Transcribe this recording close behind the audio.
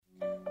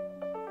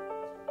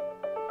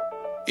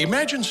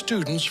Imagine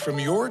students from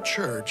your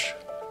church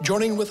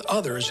joining with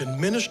others in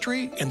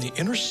ministry in the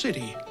inner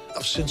city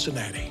of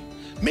Cincinnati,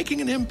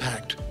 making an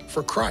impact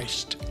for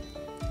Christ.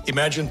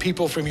 Imagine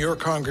people from your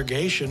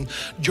congregation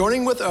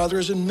joining with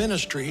others in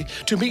ministry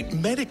to meet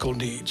medical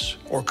needs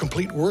or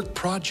complete work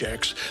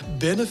projects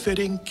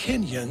benefiting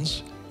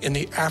Kenyans in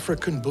the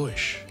African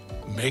bush,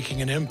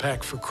 making an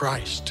impact for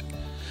Christ.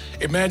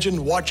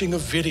 Imagine watching a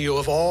video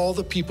of all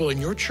the people in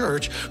your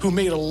church who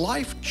made a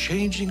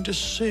life-changing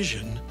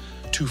decision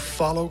to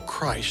follow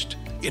Christ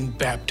in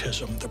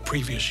baptism the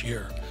previous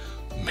year,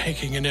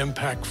 making an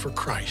impact for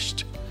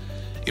Christ.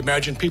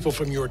 Imagine people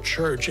from your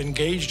church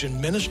engaged in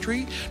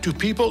ministry to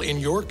people in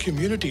your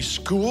community,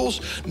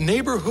 schools,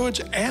 neighborhoods,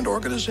 and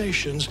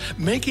organizations,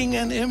 making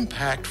an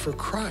impact for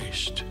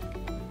Christ.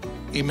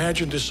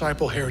 Imagine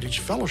Disciple Heritage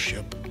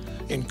Fellowship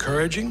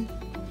encouraging,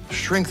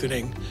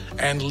 strengthening,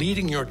 and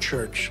leading your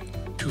church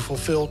to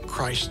fulfill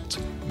Christ's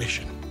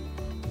mission.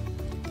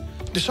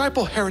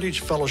 Disciple Heritage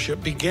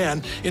Fellowship began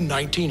in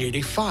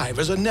 1985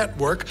 as a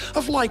network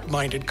of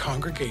like-minded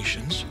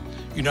congregations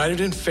united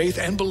in faith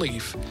and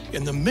belief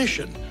in the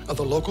mission of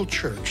the local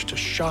church to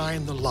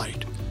shine the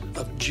light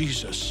of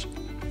Jesus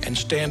and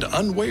stand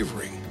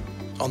unwavering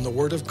on the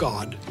Word of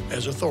God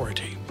as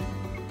authority.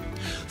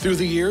 Through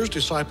the years,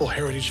 Disciple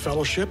Heritage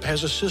Fellowship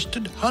has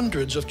assisted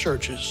hundreds of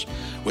churches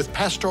with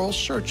pastoral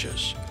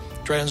searches,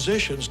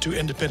 transitions to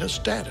independent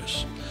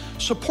status,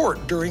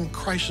 support during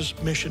crisis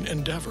mission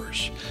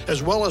endeavors,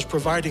 as well as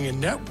providing a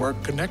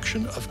network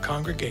connection of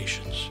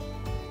congregations.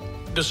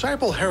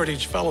 Disciple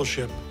Heritage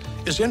Fellowship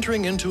is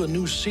entering into a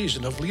new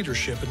season of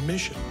leadership and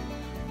mission.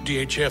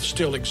 DHF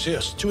still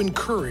exists to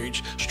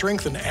encourage,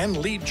 strengthen, and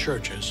lead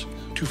churches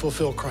to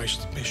fulfill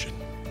Christ's mission.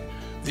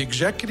 The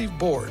executive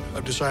board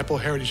of Disciple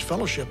Heritage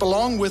Fellowship,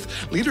 along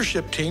with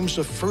leadership teams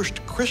of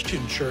First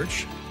Christian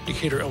Church,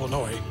 Decatur,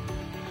 Illinois,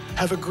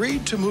 have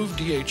agreed to move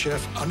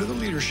DHF under the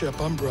leadership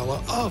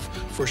umbrella of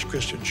First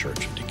Christian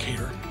Church of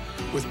Decatur,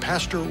 with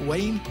Pastor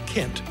Wayne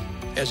Kent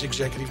as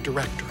executive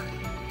director.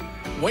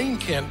 Wayne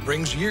Kent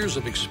brings years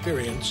of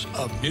experience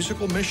of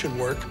musical mission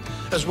work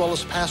as well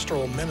as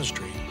pastoral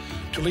ministry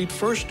to lead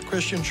First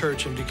Christian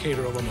Church in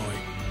Decatur, Illinois,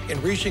 in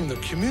reaching the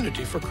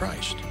community for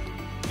Christ.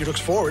 He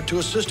looks forward to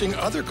assisting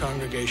other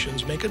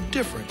congregations make a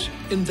difference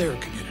in their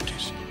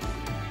communities.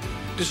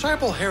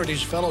 Disciple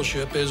Heritage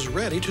Fellowship is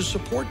ready to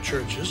support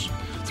churches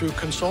through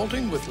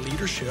consulting with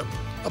leadership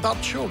about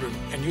children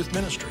and youth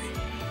ministry,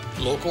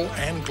 local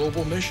and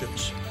global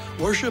missions,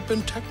 worship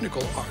and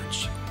technical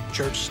arts,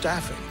 church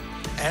staffing,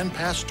 and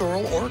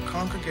pastoral or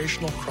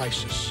congregational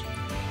crisis.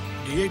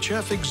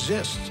 DHF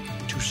exists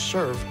to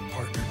serve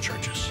partner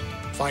churches.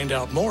 Find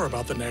out more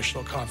about the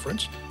National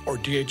Conference or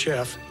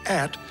DHF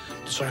at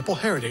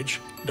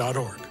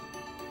discipleheritage.org.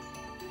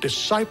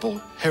 Disciple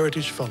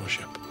Heritage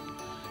Fellowship,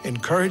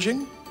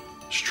 encouraging,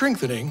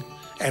 strengthening,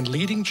 and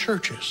leading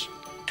churches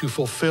to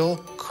fulfill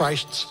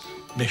Christ's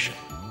mission.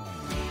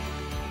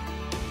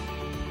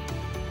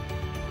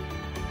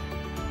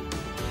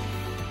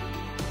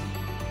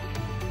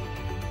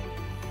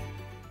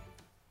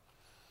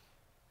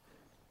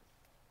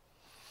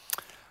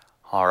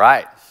 All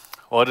right.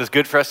 Well, it is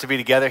good for us to be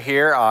together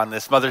here on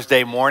this Mother's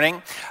Day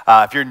morning.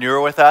 If you're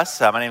newer with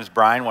us, my name is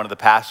Brian, one of the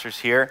pastors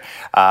here,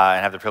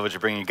 and have the privilege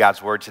of bringing you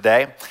God's Word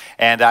today.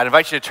 And I'd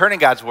invite you to turn in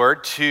God's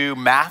Word to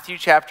Matthew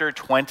chapter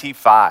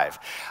 25.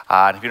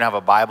 And if you don't have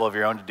a Bible of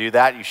your own to do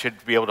that, you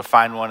should be able to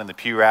find one in the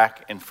pew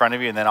rack in front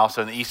of you. And then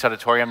also in the East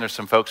Auditorium, there's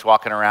some folks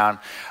walking around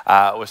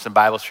with some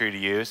Bibles for you to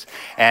use.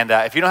 And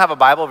if you don't have a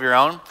Bible of your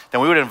own,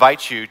 then we would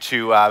invite you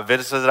to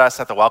visit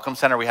us at the Welcome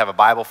Center. We have a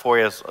Bible for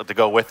you to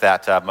go with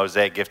that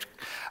Mosaic gift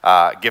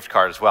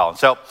card as well. And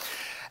so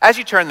as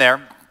you turn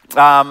there,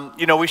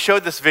 we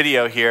showed this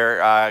video here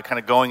kind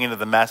of going into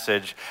the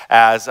message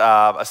as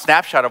a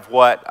snapshot of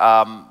what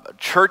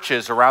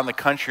churches around the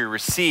country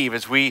receive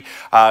as we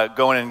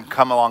go in and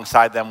come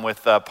alongside them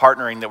with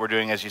partnering that we're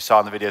doing, as you saw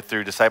in the video,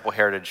 through Disciple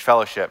Heritage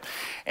Fellowship.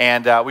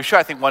 And we showed,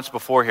 I think, once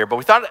before here, but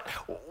we thought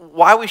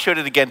why we showed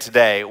it again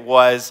today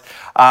was,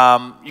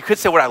 you could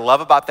say what I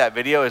love about that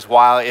video is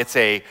while it's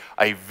a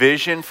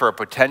vision for a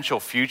potential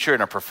future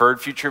and a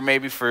preferred future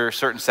maybe for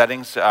certain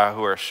settings who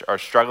are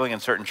struggling in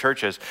certain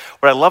churches,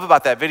 what I love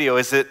about that video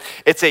is that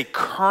it's a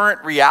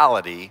current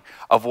reality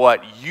of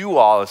what you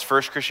all as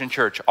First Christian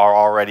Church are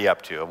already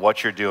up to, of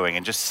what you're doing,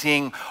 and just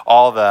seeing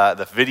all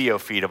the video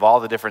feed of all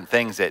the different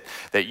things that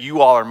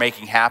you all are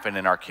making happen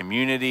in our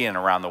community and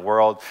around the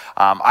world.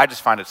 I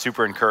just find it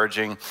super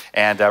encouraging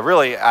and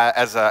really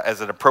as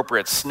an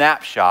appropriate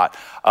snapshot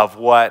of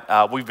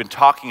what we've been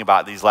talking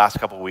about these last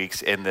couple of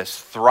weeks in this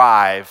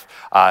Thrive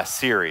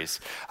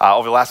series.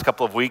 Over the last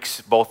couple of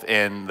weeks, both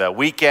in the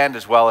weekend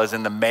as well as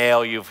in the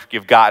mail,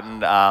 you've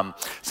gotten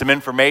some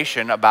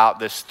information about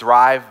this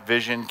Thrive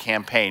Vision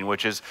campaign,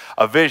 which is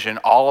a vision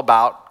all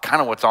about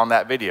kind of what's on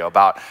that video,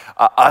 about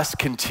us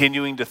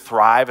continuing to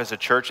thrive as a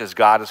church as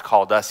God has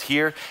called us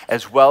here,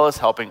 as well as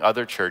helping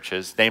other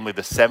churches, namely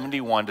the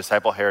 71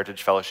 Disciple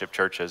Heritage Fellowship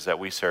churches that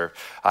we serve,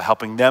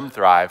 helping them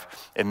thrive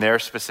in their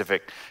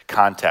specific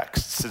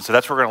contexts. And so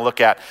that's what we're going to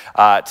look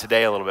at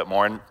today a little bit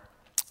more. And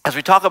as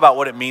we talk about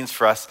what it means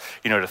for us,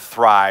 to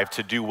thrive,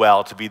 to do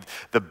well, to be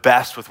the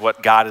best with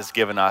what God has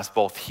given us,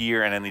 both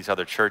here and in these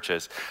other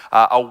churches,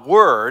 a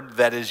word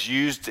that is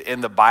used in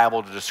the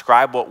Bible to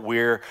describe what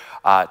we're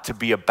to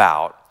be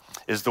about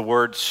is the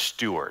word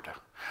steward.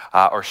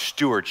 Or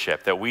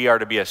stewardship, that we are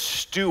to be a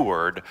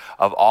steward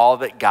of all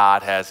that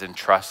God has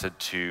entrusted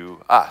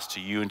to us, to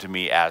you and to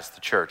me as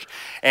the church.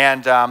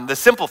 And the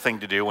simple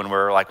thing to do when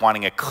we're like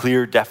wanting a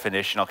clear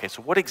definition, okay,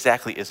 so what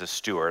exactly is a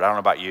steward? I don't know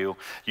about you.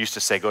 You used to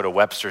say go to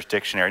Webster's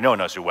dictionary. No one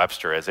knows who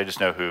Webster is. They just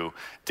know who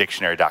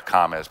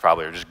dictionary.com is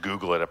probably, or just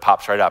Google it. It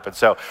pops right up. And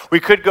so we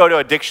could go to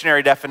a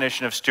dictionary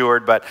definition of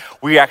steward, but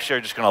we actually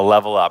are just going to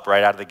level up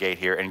right out of the gate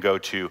here and go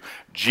to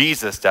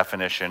Jesus'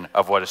 definition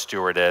of what a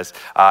steward is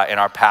in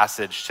our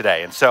passage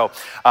today. And so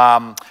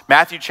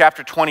Matthew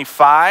chapter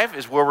 25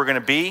 is where we're going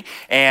to be.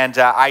 And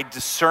I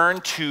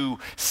discern to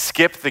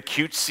skip the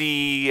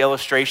cutesy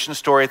illustration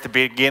story at the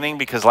beginning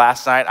because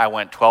last night I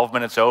went 12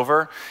 minutes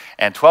over.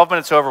 And 12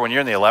 minutes over when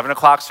you're in the 11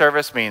 o'clock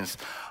service means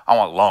I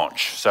want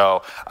lunch.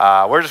 So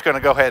we're just going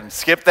to go ahead and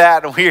skip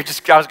that. And I was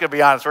going to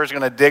be honest, we're just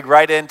going to dig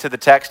right into the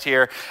text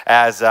here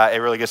as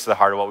it really gets to the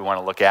heart of what we want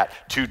to look at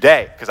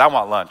today, because I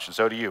want lunch, and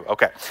so do you.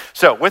 Okay,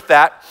 so with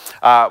that,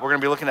 we're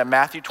going to be looking at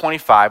Matthew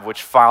 25,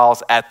 which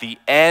falls at the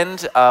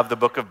end of the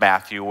book of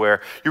Matthew,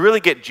 where you really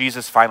get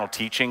Jesus' final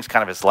teachings,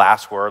 kind of his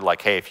last word,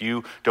 like, hey, if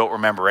you don't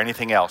remember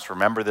anything else,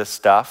 remember this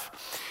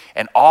stuff.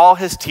 And all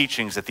his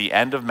teachings at the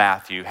end of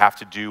Matthew have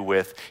to do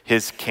with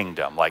his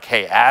kingdom. Like,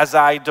 hey, as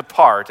I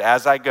depart,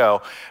 as I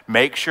go,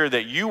 make sure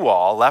that you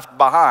all left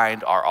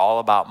behind are all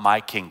about my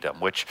kingdom,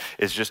 which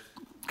is just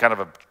kind of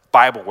a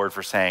Bible word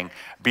for saying,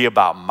 be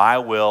about my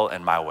will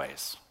and my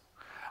ways.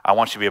 I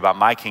want you to be about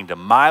my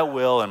kingdom, my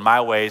will and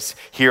my ways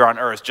here on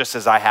earth, just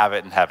as I have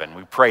it in heaven.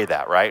 We pray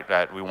that, right?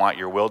 That we want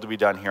your will to be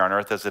done here on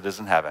earth as it is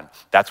in heaven.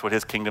 That's what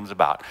his kingdom's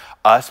about.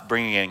 Us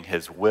bringing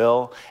his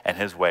will and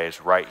his ways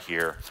right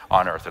here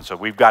on earth. And so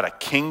we've got a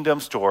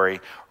kingdom story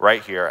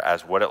right here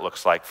as what it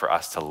looks like for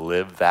us to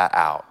live that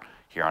out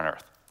here on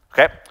earth.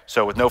 Okay,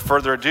 so with no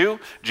further ado,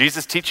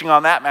 Jesus teaching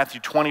on that,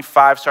 Matthew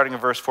 25, starting in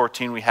verse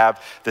 14, we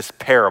have this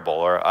parable,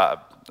 or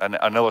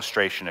an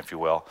illustration, if you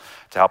will,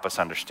 to help us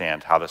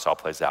understand how this all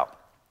plays out.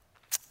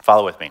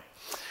 Follow with me.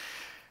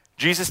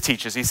 Jesus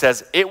teaches, he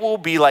says, it will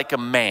be like a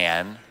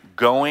man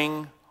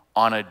going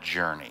on a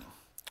journey.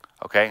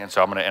 Okay, and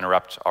so I'm going to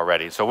interrupt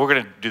already. So we're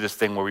going to do this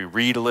thing where we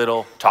read a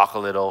little, talk a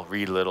little,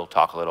 read a little,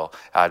 talk a little,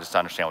 just to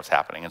understand what's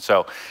happening. And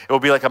so it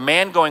will be like a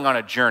man going on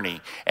a journey,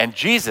 and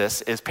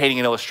Jesus is painting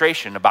an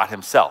illustration about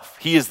himself.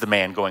 He is the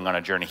man going on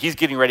a journey. He's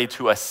getting ready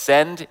to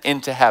ascend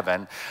into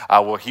heaven,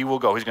 where he will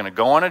go. He's going to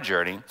go on a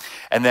journey,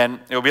 and then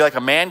it will be like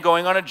a man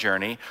going on a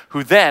journey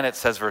who then, it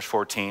says verse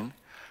 14,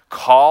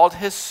 called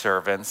his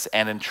servants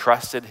and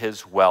entrusted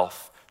his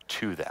wealth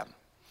to them.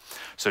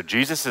 So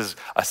Jesus is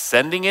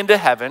ascending into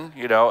heaven,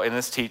 in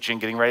this teaching,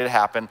 getting ready to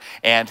happen,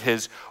 and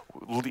he's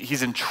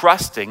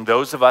entrusting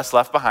those of us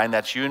left behind,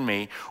 that's you and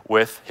me,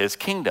 with his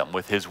kingdom,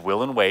 with his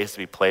will and ways to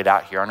be played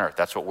out here on earth.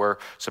 That's what we're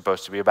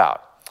supposed to be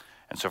about.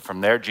 And so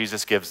from there,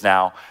 Jesus gives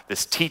now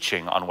this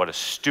teaching on what a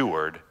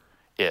steward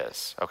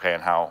is, okay,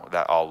 and how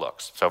that all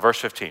looks. So verse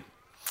 15,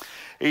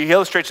 he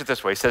illustrates it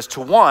this way. He says,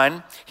 to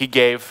one, he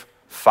gave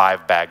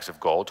 5 bags of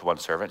gold to one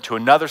servant. To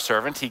another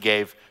servant, he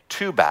gave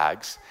 2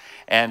 bags.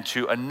 And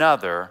to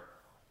another,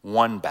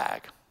 1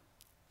 bag.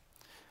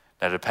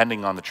 Now,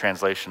 depending on the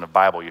translation of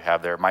Bible you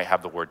have there, it might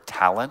have the word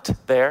talent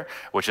there,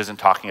 which isn't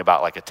talking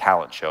about like a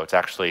talent show. It's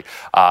actually,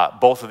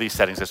 both of these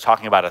settings, it's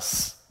talking about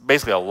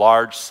basically a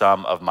large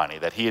sum of money,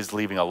 that he is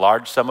leaving a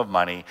large sum of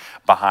money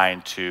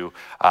behind to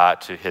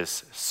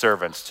his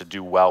servants to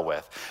do well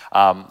with.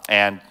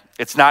 And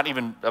it's not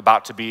even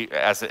about to be,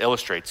 as it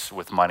illustrates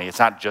with money, it's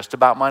not just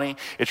about money.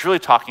 It's really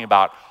talking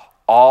about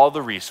all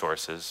the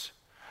resources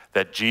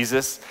that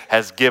Jesus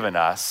has given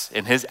us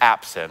in his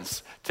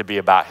absence to be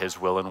about his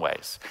will and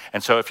ways.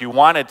 And so if you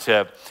wanted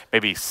to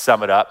maybe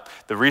sum it up,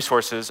 the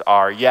resources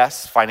are,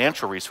 yes,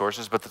 financial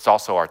resources, but it's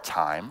also our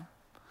time.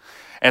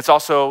 And it's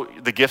also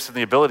the gifts and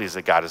the abilities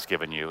that God has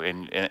given you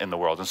in the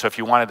world. And so if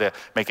you wanted to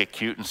make it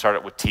cute and start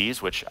it with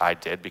T's, which I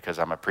did because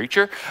I'm a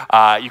preacher,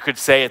 you could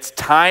say it's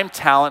time,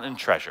 talent, and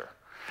treasure.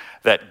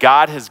 That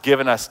God has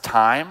given us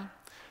time,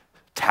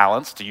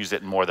 talents, to use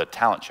it in more the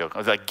talent show,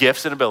 like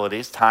gifts and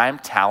abilities, time,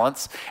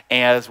 talents,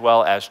 as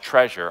well as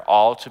treasure,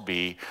 all to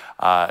be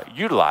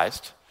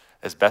utilized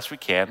as best we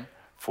can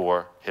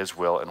for his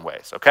will and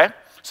ways, okay?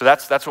 So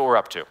that's what we're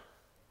up to.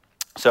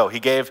 So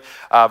he gave,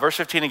 verse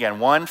 15 again,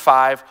 1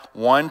 5,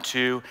 1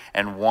 2,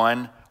 and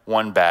 1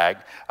 bag,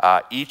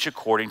 each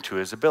according to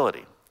his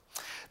ability.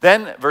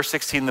 Then, verse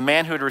 16, the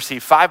man who had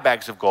received 5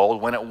 bags of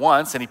gold went at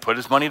once, and he put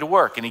his money to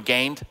work, and he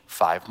gained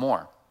 5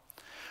 more.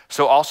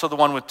 So also the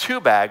one with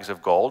 2 bags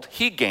of gold,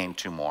 he gained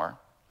 2 more.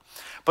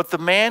 But the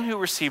man who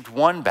received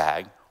 1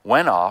 bag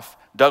went off,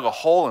 dug a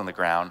hole in the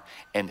ground,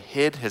 and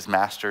hid his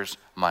master's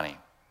money.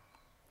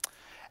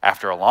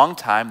 After a long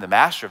time, the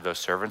master of those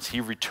servants, he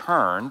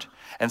returned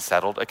and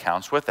settled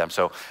accounts with them.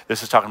 So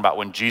this is talking about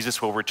when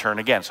Jesus will return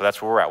again. So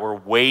that's where we're at. We're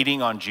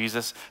waiting on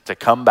Jesus to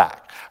come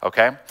back,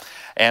 okay?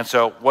 And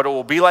so what it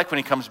will be like when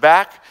he comes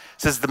back,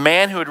 it says the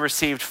man who had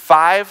received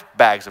 5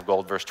 bags of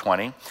gold, verse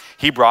 20,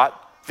 he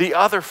brought the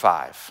other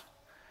 5.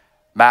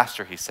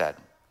 Master, he said,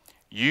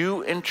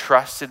 you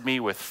entrusted me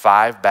with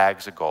 5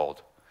 bags of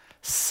gold.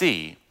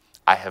 See,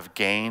 I have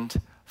gained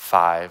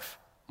 5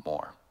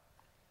 more.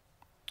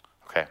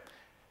 Okay,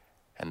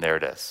 and there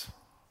it is.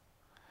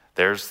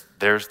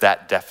 There's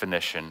that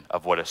definition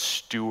of what a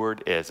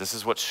steward is. This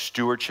is what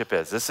stewardship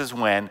is. This is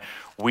when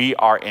we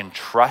are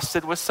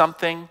entrusted with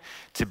something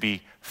to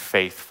be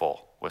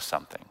faithful with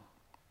something.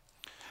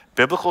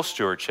 Biblical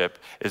stewardship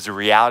is the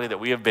reality that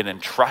we have been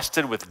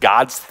entrusted with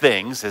God's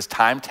things, his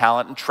time,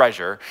 talent, and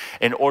treasure,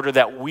 in order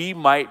that we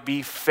might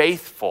be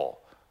faithful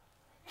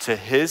to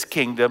his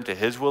kingdom, to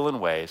his will and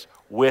ways,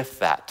 with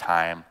that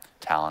time,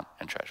 talent,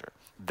 and treasure.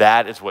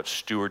 That is what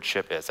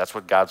stewardship is. That's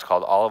what God's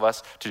called all of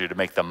us to do, to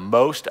make the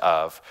most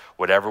of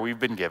whatever we've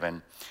been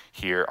given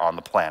here on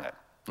the planet,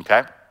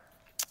 okay?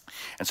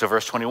 And so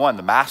verse 21,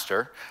 the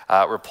master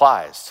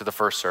replies to the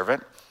first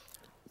servant,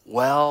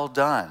 well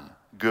done,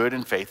 good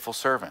and faithful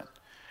servant.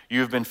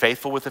 You have been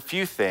faithful with a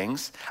few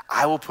things.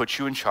 I will put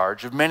you in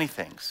charge of many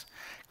things.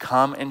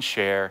 Come and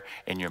share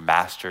in your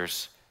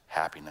master's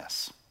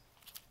happiness.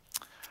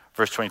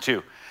 Verse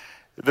 22,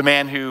 the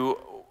man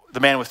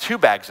with 2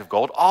 bags of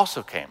gold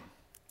also came.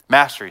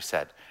 Master, he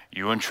said,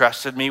 you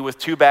entrusted me with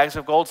 2 bags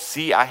of gold.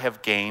 See, I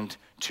have gained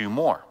 2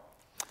 more.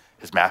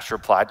 His master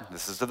replied,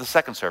 this is to the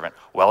second servant,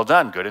 well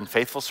done, good and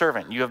faithful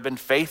servant. You have been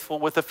faithful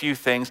with a few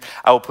things.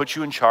 I will put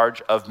you in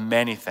charge of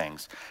many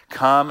things.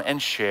 Come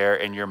and share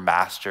in your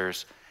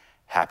master's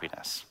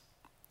happiness.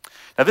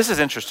 Now, this is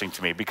interesting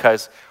to me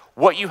because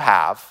what you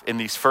have in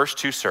these first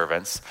 2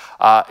 servants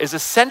is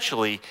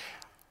essentially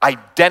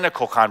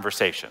identical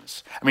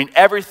conversations. I mean,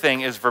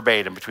 everything is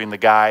verbatim between the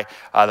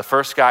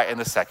first guy and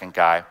the second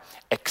guy,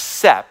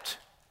 except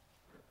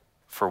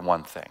for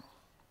one thing.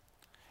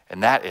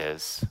 And that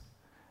is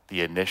the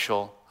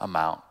initial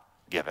amount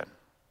given.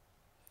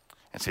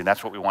 And see,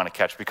 that's what we want to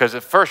catch. Because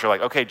at first you're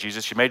like, okay,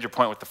 Jesus, you made your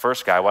point with the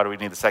first guy. Why do we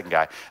need the second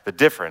guy? The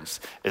difference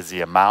is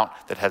the amount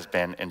that has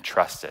been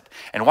entrusted.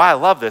 And why I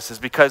love this is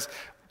because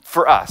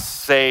for us,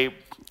 say,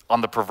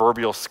 on the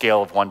proverbial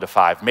scale of 1 to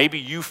 5, maybe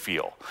you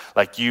feel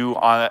like you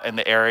in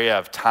the area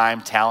of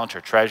time, talent,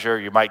 or treasure,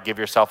 you might give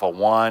yourself a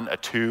 1, a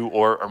 2,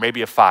 or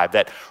maybe a 5,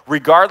 that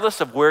regardless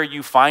of where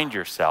you find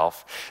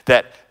yourself,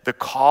 that the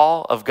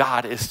call of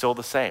God is still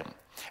the same.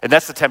 And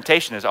that's the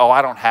temptation is,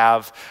 I don't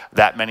have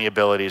that many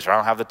abilities, or I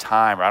don't have the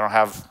time, or I don't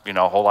have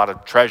a whole lot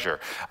of treasure.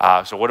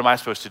 So what am I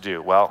supposed to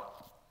do? Well,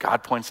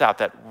 God points out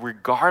that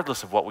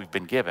regardless of what we've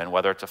been given,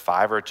 whether it's a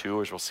 5 or a 2,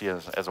 or as we'll see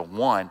as a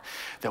 1,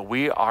 that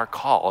we are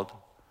called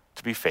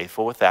to be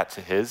faithful with that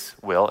to his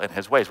will and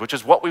his ways, which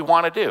is what we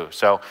want to do.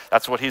 So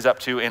that's what he's up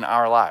to in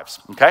our lives,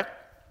 okay?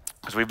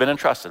 Because we've been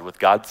entrusted with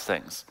God's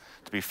things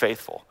to be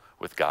faithful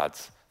with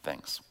God's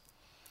things.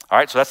 All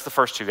right, so that's the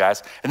first 2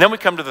 guys. And then we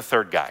come to the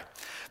third guy.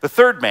 The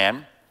third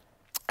man,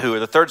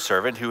 the third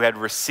servant who had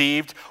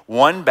received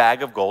 1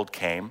 bag of gold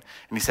came,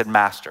 and he said,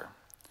 Master,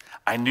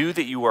 I knew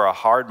that you were a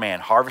hard man,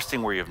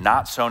 harvesting where you have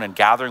not sown and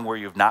gathering where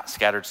you have not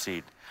scattered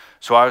seed.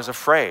 So I was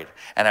afraid,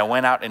 and I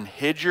went out and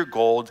hid your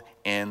gold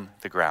in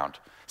the ground.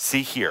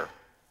 See here.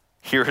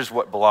 Here is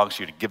what belongs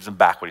to you. He gives him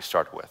back what he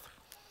started with.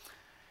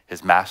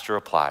 His master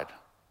replied,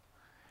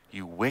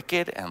 you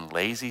wicked and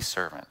lazy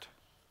servant.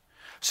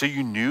 So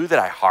you knew that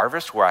I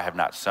harvest where I have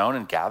not sown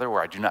and gather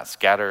where I do not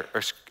scatter,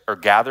 or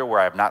gather where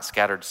I have not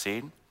scattered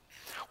seed?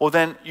 Well,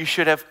 then you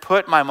should have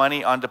put my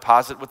money on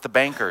deposit with the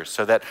bankers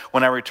so that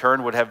when I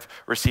returned would have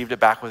received it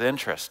back with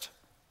interest.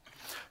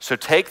 So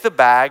take the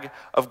bag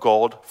of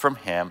gold from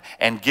him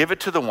and give it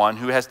to the one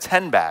who has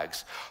 10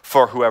 bags.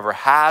 For whoever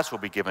has will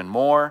be given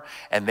more,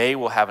 and they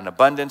will have an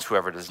abundance.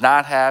 Whoever does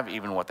not have,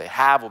 even what they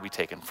have will be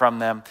taken from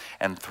them.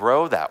 And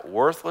throw that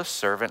worthless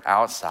servant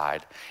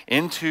outside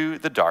into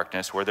the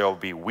darkness where there will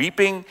be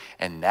weeping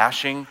and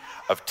gnashing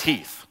of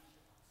teeth.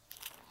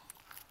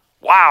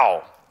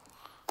 Wow.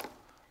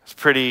 It's a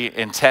pretty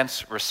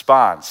intense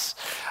response.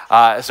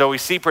 So we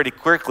see pretty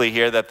quickly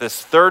here that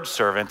this third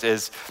servant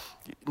is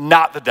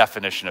not the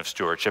definition of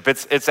stewardship.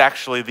 It's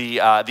actually the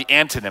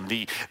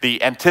antonym,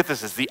 the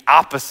antithesis, the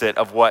opposite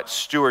of what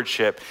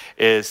stewardship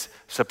is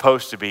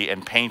supposed to be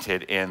and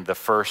painted in the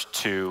first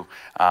 2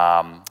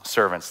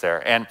 servants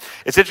there. And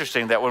it's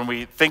interesting that when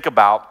we think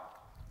about,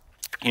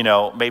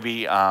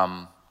 maybe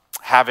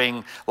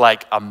having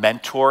like a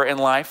mentor in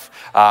life.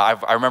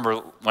 I remember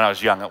when I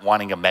was young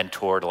wanting a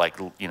mentor to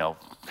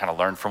kind of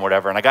learn from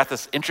whatever. And I got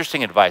this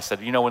interesting advice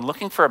that, when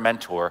looking for a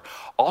mentor,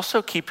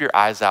 also keep your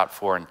eyes out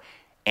for an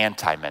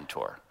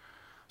anti-mentor. I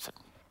said,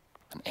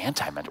 An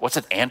anti-mentor. What's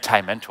an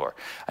anti-mentor?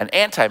 An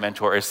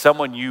anti-mentor is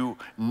someone you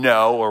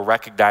know or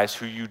recognize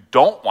who you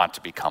don't want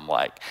to become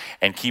like,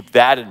 and keep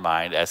that in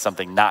mind as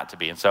something not to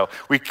be. And so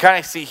we kind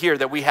of see here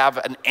that we have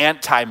an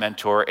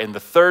anti-mentor in the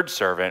third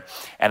servant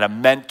and a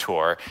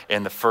mentor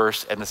in the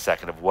first and the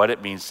second of what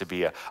it means to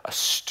be a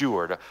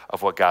steward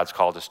of what God's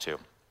called us to.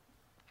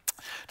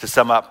 To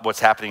sum up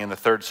what's happening in the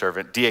third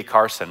servant, D.A.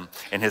 Carson,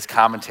 in his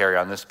commentary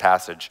on this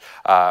passage,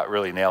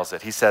 really nails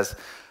it. He says,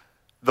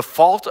 the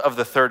fault of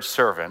the third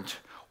servant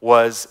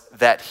was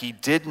that he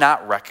did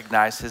not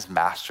recognize his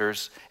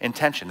master's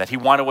intention, that he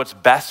wanted what's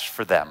best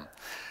for them.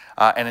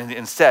 And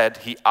instead,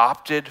 he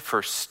opted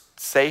for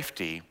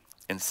safety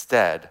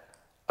instead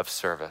of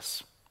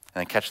service.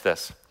 And then catch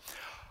this.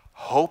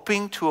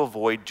 Hoping to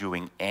avoid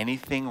doing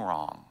anything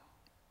wrong,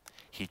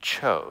 he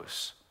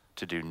chose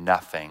to do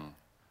nothing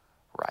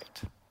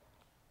right.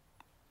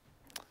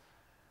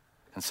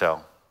 And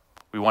so,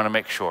 we want to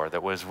make sure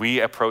that as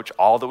we approach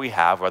all that we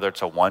have, whether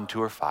it's a 1, 2,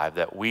 or 5,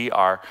 that we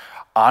are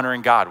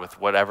honoring God with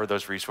whatever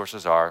those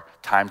resources are,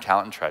 time,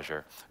 talent, and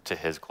treasure, to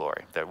his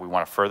glory. That we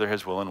want to further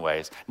his will and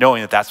ways,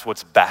 knowing that that's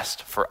what's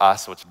best for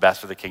us, what's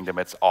best for the kingdom.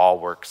 It's all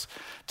works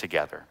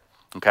together,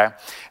 okay?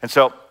 And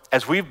so,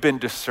 as we've been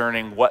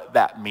discerning what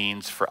that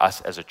means for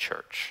us as a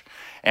church,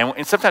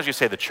 and sometimes you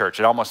say the church,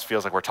 it almost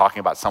feels like we're talking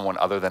about someone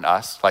other than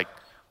us, like,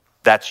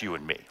 that's you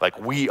and me. Like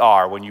we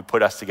are, when you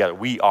put us together,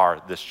 we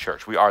are this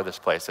church. We are this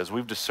place. As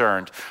we've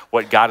discerned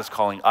what God is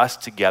calling us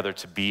together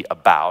to be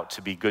about,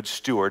 to be good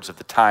stewards of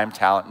the time,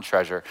 talent, and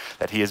treasure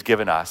that he has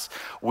given us,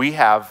 we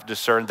have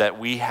discerned that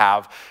we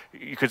have,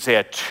 you could say,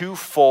 a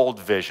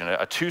twofold vision,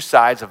 a two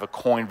sides of a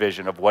coin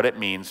vision of what it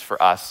means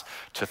for us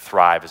to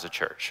thrive as a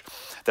church.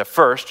 That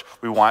first,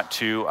 we want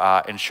to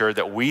ensure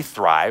that we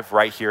thrive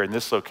right here in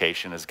this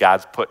location as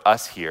God's put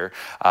us here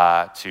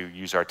to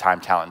use our time,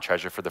 talent, and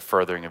treasure for the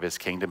furthering of his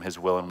kingdom, his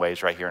will and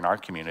ways right here in our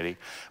community.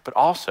 But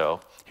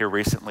also, here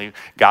recently,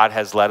 God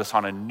has led us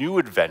on a new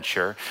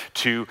adventure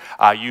to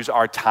use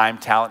our time,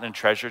 talent, and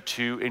treasure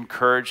to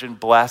encourage and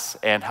bless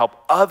and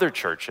help other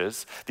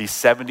churches, these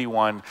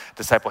 71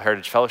 Disciple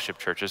Heritage Fellowship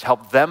churches,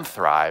 help them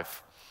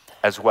thrive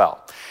as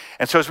well.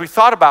 And so as we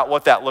thought about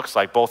what that looks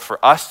like, both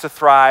for us to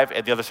thrive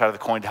and the other side of the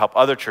coin to help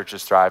other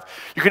churches thrive,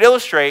 you could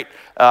illustrate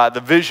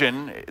the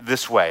vision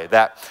this way,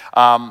 that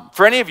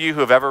for any of you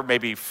who have ever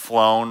maybe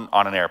flown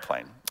on an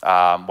airplane,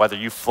 whether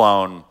you've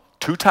flown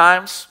 2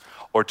 times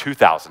or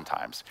 2,000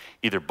 times,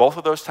 either both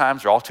of those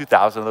times or all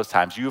 2,000 of those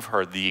times, you've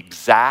heard the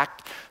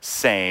exact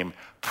same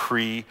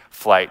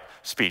pre-flight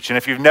speech. And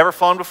if you've never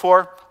flown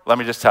before, let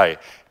me just tell you,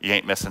 you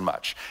ain't missing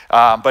much.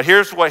 But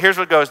here's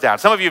what goes down.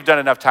 Some of you have done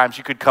enough times,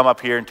 you could come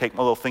up here and take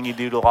my little thingy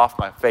doodle off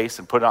my face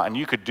and put it on, and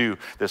you could do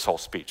this whole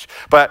speech.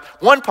 But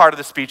one part of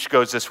the speech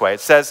goes this way. It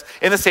says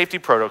in the safety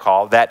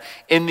protocol that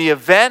in the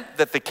event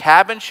that the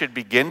cabin should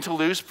begin to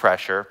lose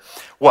pressure,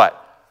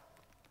 what?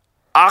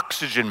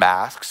 Oxygen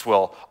masks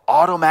will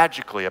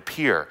automatically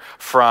appear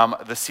from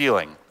the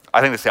ceiling.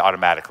 I think they say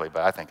automatically,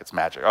 but I think it's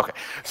magic. Okay,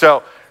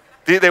 so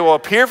they will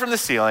appear from the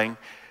ceiling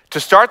to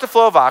start the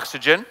flow of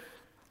oxygen.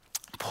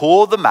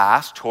 Pull the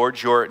mask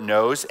towards your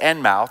nose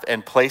and mouth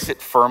and place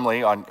it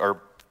firmly on,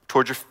 or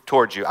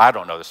towards you. I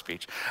don't know the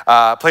speech.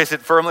 Place it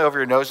firmly over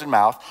your nose and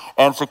mouth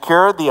and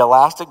secure the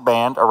elastic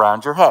band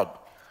around your head.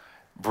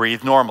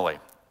 Breathe normally.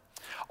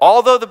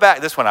 Although the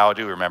bag, this one I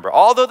do remember,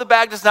 although the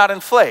bag does not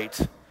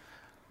inflate,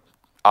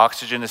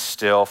 oxygen is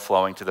still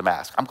flowing to the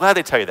mask. I'm glad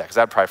they tell you that because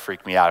that'd probably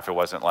freak me out if it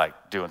wasn't like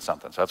doing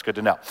something. So that's good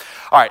to know.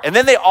 All right, and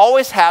then they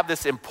always have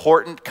this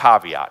important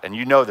caveat, and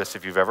you know this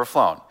if you've ever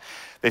flown.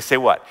 They say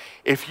what?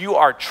 If you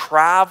are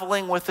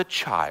traveling with a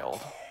child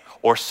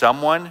or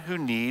someone who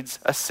needs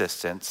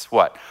assistance,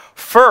 what?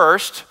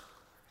 First,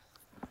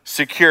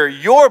 secure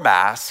your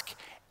mask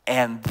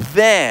and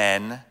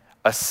then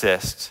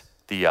assist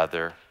the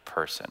other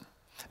person.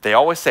 They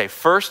always say,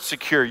 first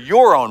secure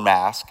your own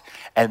mask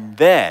and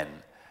then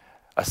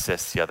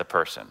assist the other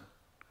person.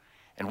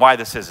 And why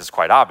this is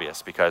quite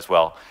obvious because,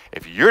 well,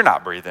 if you're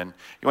not breathing,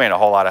 you ain't a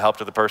whole lot of help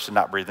to the person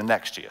not breathing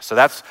next to you. So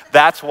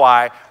that's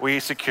why we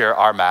secure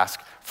our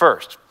mask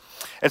first.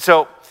 And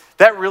so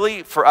that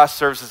really, for us,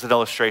 serves as an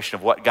illustration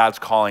of what God's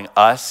calling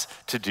us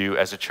to do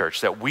as a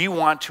church, that we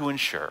want to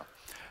ensure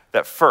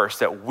that first,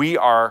 that we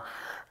are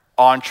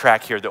on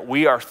track here, that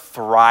we are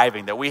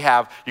thriving, that we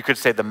have, you could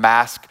say, the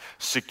mask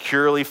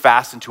securely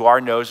fastened to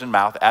our nose and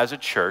mouth as a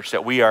church,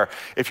 that we are,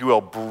 if you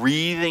will,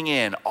 breathing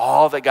in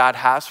all that God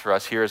has for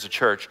us here as a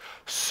church,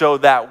 so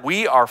that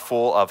we are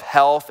full of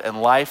health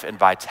and life and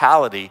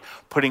vitality,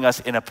 putting us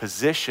in a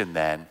position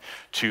then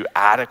to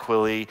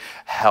adequately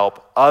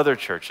help other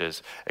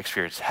churches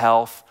experience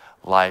health,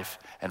 life,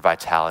 and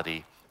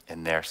vitality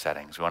in their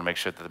settings. We want to make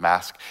sure that the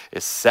mask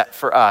is set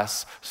for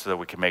us so that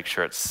we can make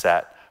sure it's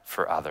set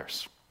for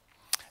others.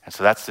 And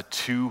so that's the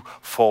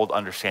twofold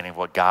understanding of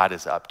what God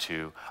is up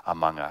to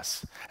among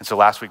us. And so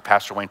last week,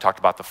 Pastor Wayne talked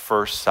about the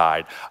first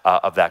side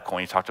of that coin.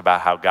 He talked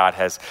about how God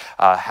has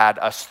had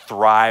us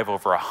thrive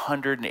over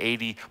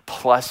 180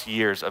 plus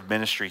years of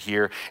ministry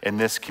here in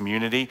this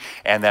community.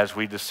 And as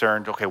we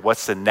discerned, okay,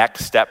 what's the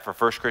next step for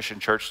First Christian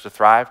Church to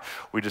thrive?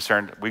 We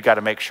discerned we got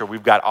to make sure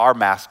we've got our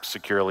masks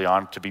securely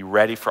on to be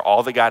ready for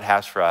all that God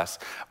has for us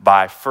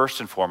by first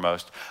and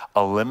foremost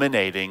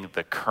eliminating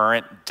the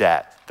current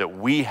debt that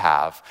we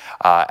have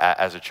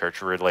as a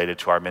church related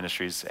to our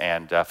ministries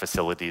and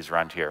facilities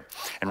around here.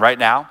 And right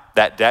now,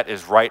 that debt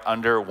is right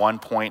under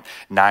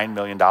 $1.9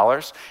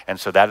 million. And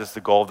so that is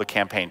the goal of the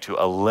campaign, to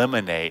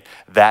eliminate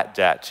that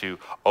debt, to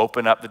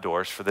open up the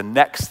doors for the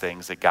next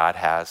things that God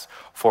has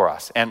for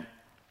us. And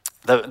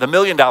the $1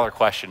 million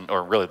question,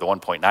 or really the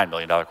 $1.9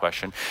 million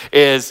question,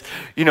 is,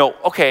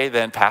 okay,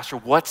 then Pastor,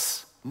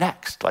 what's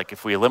next? Like,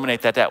 if we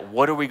eliminate that debt,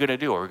 what are we going to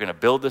do? Are we going to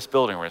build this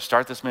building? We're going to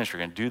start this ministry.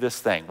 We're going to do this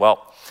thing.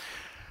 Well,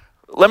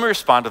 let me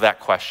respond to that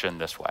question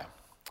this way.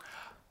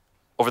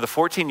 Over the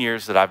 14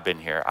 years that I've been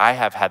here, I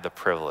have had the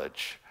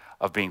privilege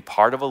of being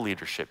part of a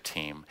leadership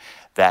team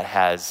that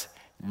has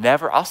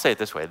never, I'll say it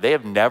this way, they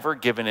have never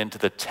given into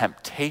the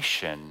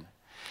temptation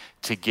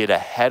to get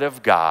ahead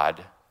of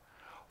God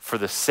for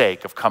the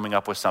sake of coming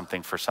up with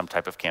something for some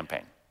type of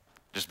campaign.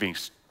 Just being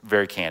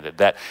very candid.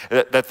 That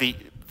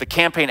the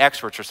campaign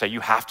experts are saying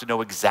you have to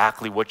know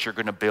exactly what you're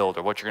going to build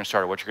or what you're going to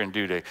start or what you're going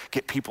to do to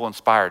get people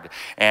inspired.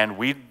 And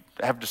we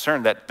have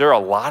discerned that there are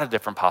a lot of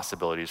different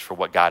possibilities for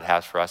what God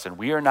has for us, and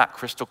we are not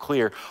crystal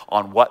clear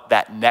on what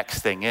that next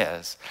thing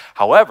is.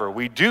 However,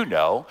 we do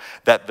know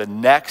that the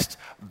next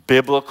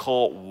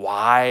biblical,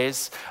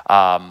 wise,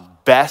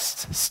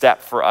 best step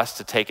for us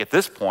to take at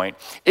this point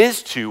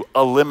is to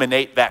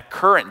eliminate that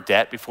current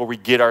debt before we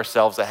get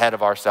ourselves ahead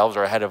of ourselves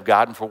or ahead of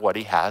God and for what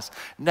he has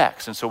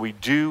next. And so we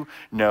do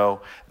know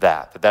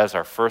that is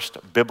our first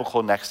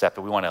biblical next step,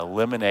 that we want to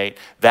eliminate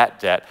that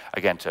debt.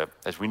 Again,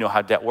 as we know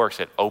how debt works,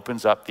 it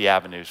opens up the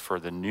avenues for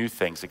the new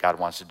things that God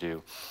wants to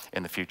do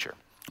in the future.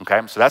 Okay,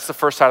 so that's the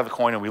first side of the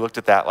coin, and we looked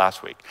at that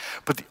last week.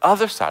 But the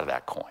other side of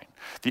that coin,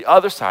 the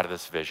other side of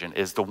this vision,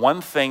 is the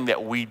one thing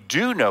that we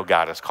do know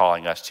God is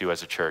calling us to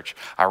as a church.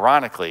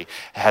 Ironically,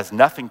 it has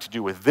nothing to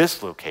do with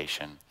this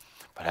location,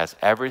 but has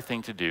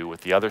everything to do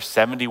with the other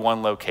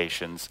 71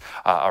 locations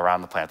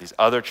around the planet, these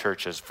other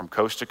churches from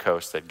coast to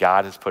coast that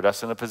God has put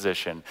us in a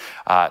position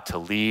to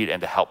lead and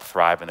to help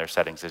thrive in their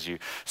settings, as you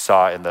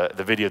saw in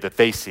the video that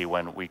they see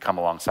when we come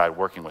alongside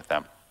working with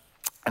them.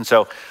 And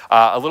so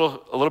a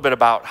little bit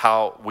about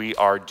how we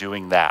are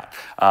doing that.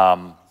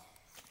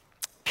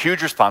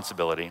 Huge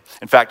responsibility.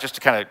 In fact, just to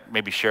kind of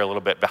maybe share a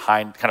little bit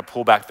behind, kind of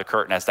pull back the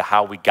curtain as to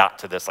how we got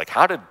to this. Like,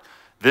 how did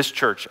this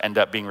church end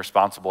up being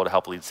responsible to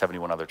help lead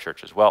 71 other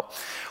churches? Well,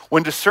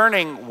 when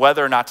discerning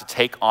whether or not to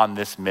take on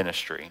this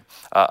ministry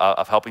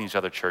of helping these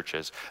other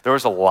churches, there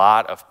was a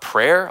lot of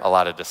prayer, a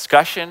lot of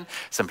discussion,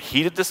 some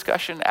heated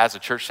discussion as a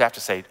church staff to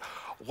say,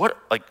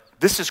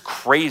 this is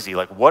crazy.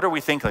 Like, what are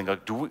we thinking?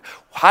 Like,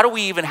 how do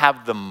we even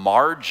have the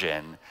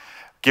margin,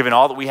 given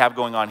all that we have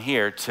going on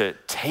here, to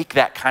take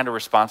that kind of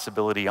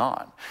responsibility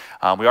on?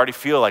 We already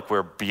feel like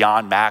we're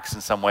beyond max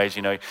in some ways.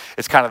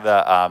 It's kind of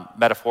the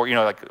metaphor,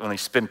 like when they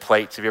spin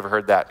plates. Have you ever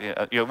heard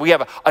that? We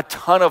have a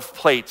ton of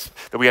plates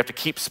that we have to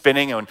keep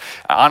spinning. And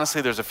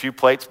honestly, there's a few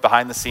plates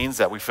behind the scenes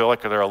that we feel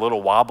like they're a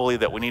little wobbly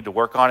that we need to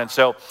work on. And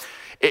so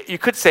you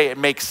could say it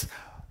makes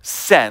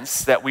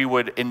sense that we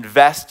would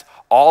invest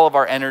all of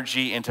our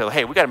energy into,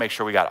 hey, we got to make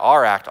sure we got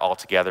our act all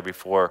together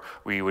before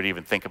we would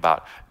even think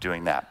about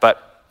doing that.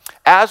 But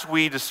as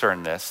we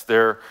discern this,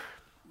 there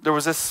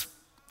was this,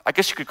 I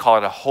guess you could call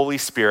it a Holy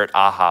Spirit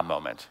aha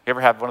moment. You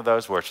ever have one of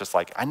those where it's just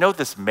like, I know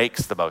this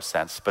makes the most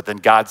sense, but then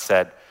God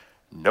said,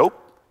 nope,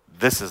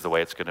 this is the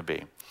way it's going to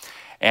be.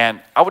 And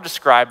I would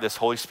describe this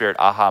Holy Spirit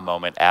aha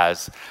moment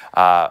as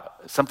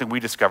something we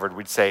discovered,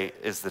 we'd say,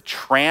 is the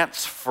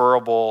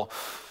transferable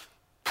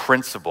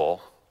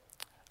principle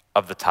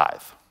of the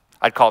tithe.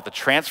 I'd call it the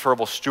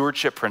transferable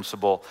stewardship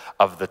principle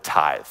of the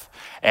tithe.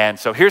 And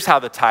so here's how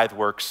the tithe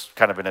works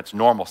kind of in its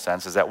normal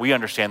sense, is that we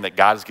understand that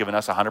God has given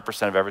us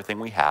 100% of everything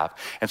we have.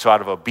 And so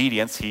out of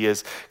obedience, he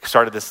has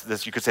started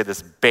this, you could say,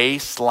 this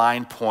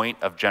baseline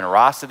point of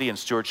generosity and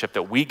stewardship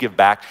that we give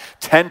back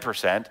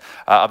 10%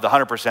 of the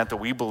 100% that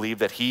we believe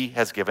that he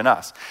has given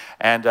us.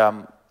 And,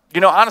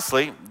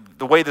 honestly,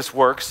 the way this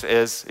works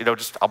is,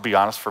 I'll be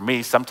honest, for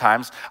me,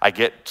 sometimes I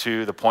get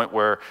to the point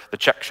where the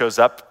check shows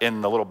up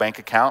in the little bank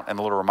account and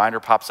the little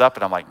reminder pops up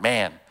and I'm like,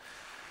 man,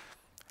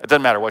 it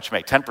doesn't matter what you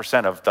make.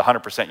 10% of the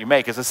 100% you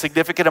make is a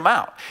significant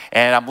amount.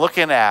 And I'm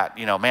looking at,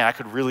 man, I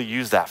could really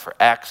use that for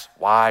X,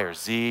 Y, or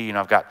Z.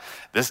 I've got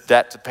this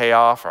debt to pay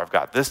off, or I've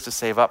got this to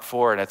save up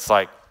for. And it's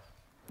like,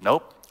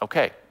 nope,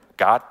 okay,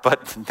 God,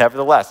 but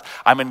nevertheless,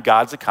 I'm in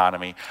God's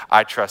economy.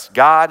 I trust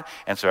God,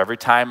 and so every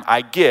time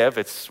I give,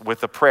 it's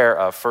with a prayer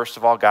of, first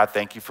of all, God,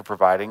 thank you for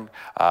providing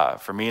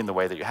for me in the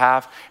way that you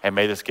have, and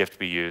may this gift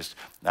be used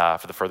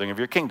for the furthering of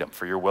your kingdom,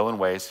 for your will and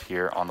ways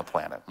here on the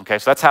planet. Okay,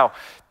 so that's how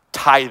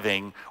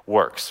tithing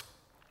works.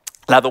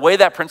 Now, the way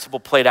that principle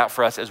played out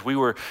for us as we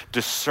were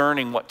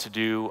discerning what to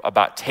do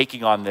about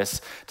taking on this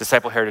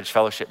Disciple Heritage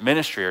Fellowship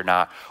ministry or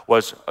not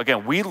was,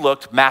 again, we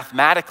looked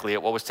mathematically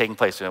at what was taking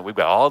place. We've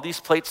got all these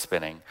plates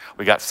spinning.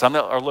 We got some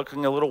that are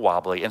looking a little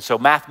wobbly. And so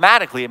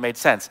mathematically, it made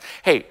sense.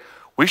 Hey,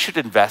 we should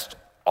invest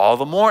all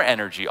the more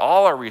energy,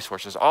 all our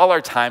resources, all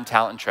our time,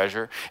 talent, and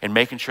treasure in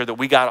making sure that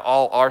we got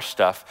all our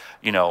stuff,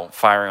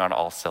 firing on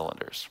all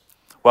cylinders.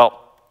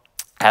 Well,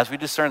 as we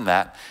discerned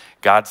that,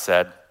 God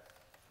said,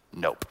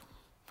 nope.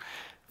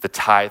 The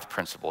tithe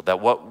principle, that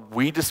what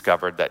we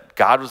discovered that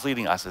God was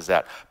leading us is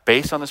that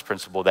based on this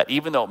principle, that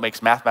even though it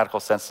makes mathematical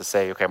sense to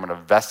say, okay, I'm going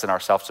to invest in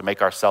ourselves to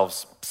make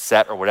ourselves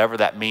set or whatever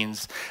that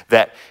means,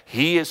 that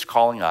he is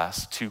calling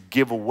us to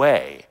give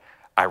away,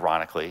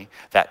 ironically,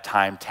 that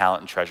time,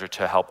 talent, and treasure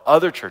to help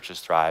other churches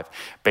thrive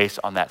based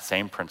on that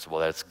same principle,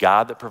 that it's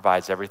God that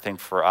provides everything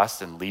for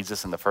us and leads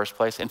us in the first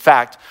place. In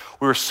fact,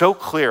 we were so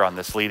clear on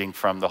this leading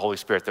from the Holy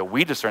Spirit that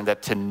we discerned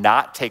that to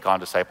not take on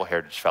Disciple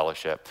Heritage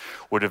Fellowship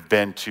would have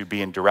been to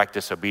be in direct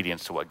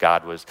disobedience to what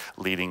God was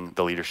leading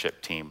the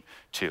leadership team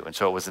to. And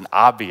so it was an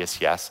obvious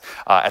yes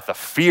at the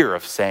fear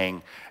of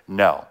saying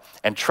no,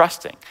 and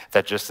trusting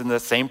that just in the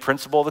same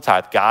principle of the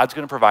tithe, God's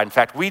going to provide. In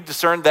fact, we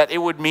discerned that it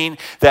would mean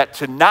that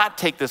to not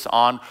take this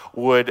on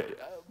would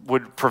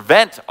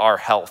prevent our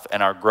health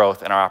and our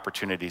growth and our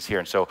opportunities here.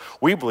 And so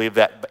we believe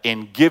that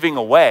in giving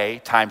away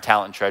time,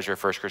 talent, and treasure,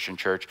 First Christian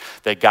Church,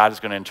 that God is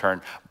going to in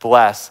turn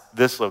bless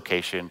this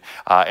location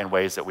in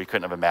ways that we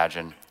couldn't have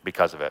imagined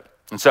because of it.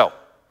 And so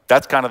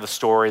that's kind of the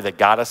story that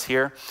got us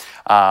here.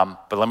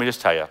 But let me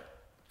just tell you,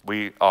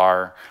 we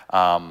are,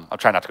 I'm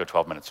trying not to go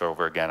 12 minutes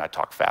over again. I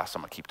talk fast.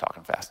 I'm going to keep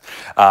talking fast.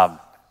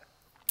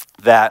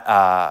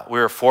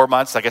 We're 4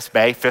 months, I guess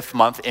May, 5th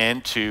month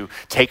into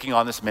taking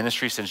on this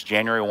ministry since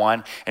January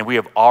 1, and we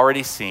have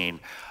already seen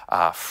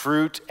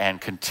fruit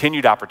and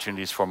continued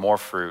opportunities for more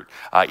fruit,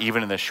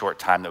 even in this short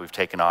time that we've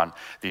taken on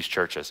these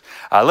churches.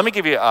 Let me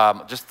give you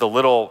just the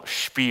little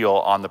spiel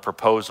on the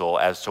proposal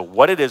as to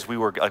what it is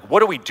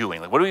what are we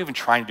doing? What are we even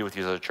trying to do with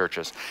these other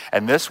churches?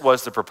 And this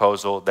was the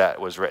proposal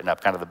that was written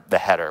up, kind of the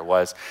header,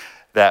 was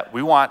that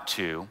we want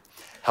to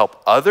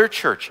help other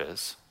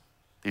churches,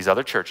 these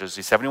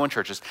 71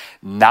 churches,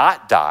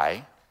 not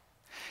die,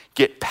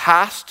 get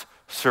past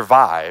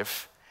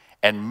survive,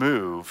 and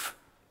move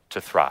to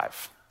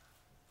thrive.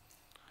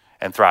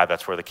 And thrive,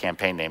 that's where the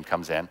campaign name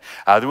comes in.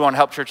 We want to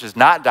help churches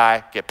not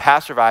die, get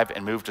past survive,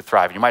 and move to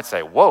thrive. You might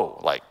say,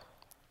 whoa,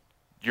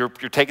 you're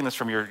taking this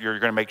from you're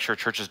going to make sure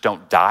churches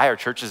don't die, or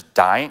churches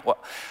dying? Well,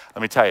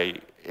 let me tell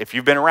you, if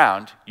you've been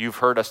around, you've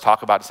heard us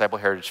talk about Disciple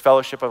Heritage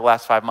Fellowship over the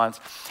last 5 months.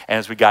 And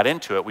as we got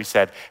into it, we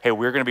said, hey,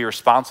 we're going to be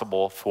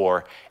responsible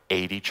for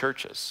 80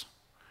 churches.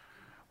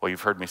 Well,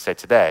 you've heard me say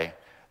today,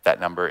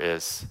 that number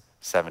is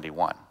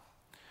 71.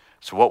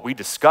 So what we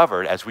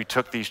discovered as we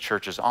took these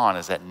churches on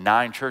is that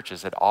 9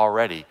 churches had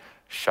already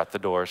shut the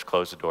doors,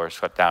 closed the doors,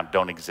 shut down,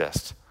 don't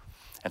exist.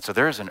 And so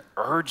there is an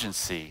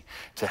urgency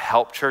to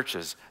help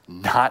churches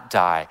not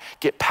die,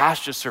 get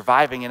past just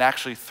surviving and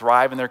actually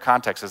thrive in their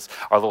context, as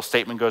our little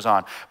statement goes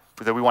on,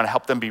 that we want to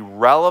help them be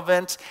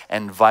relevant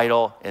and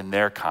vital in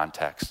their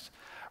context.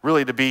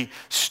 Really to be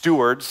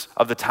stewards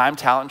of the time,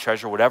 talent, and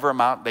treasure, whatever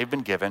amount they've been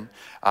given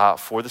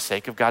for the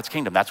sake of God's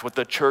kingdom. That's what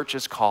the church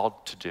is called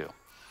to do.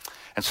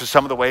 And so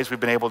some of the ways we've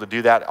been able to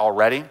do that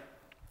already,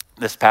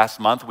 this past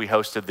month we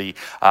hosted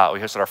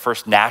our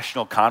first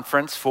national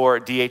conference for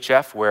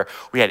DHF, where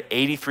we had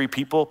 83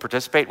 people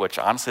participate, which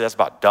honestly that's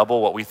about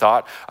double what we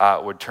thought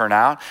would turn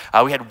out.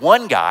 We had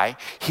one guy,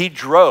 he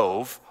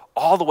drove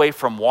all the way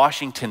from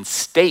Washington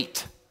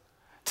State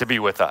to be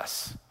with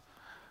us.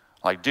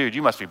 Like, dude,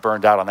 you must be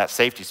burned out on that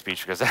safety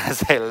speech, because that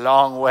is a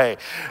long way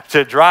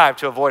to drive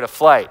to avoid a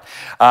flight.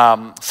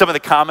 Some of the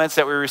comments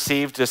that we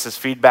received, just as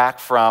feedback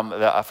from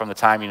the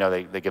time,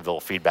 they give the little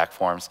feedback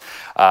forms.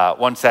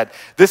 One said,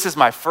 "This is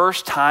my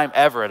first time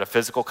ever at a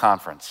physical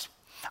conference.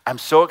 I'm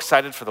so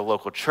excited for the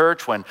local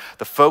church when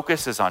the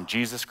focus is on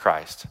Jesus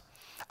Christ.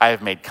 I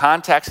have made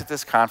contacts at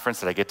this conference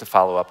that I get to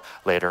follow up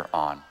later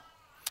on."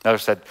 Another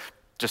said,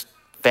 "Just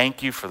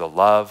thank you for the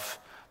love,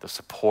 the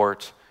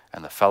support,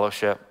 and the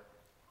fellowship."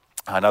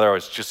 Another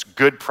was just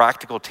good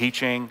practical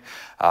teaching.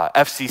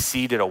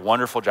 FCC did a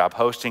wonderful job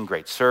hosting,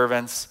 great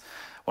servants.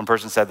 One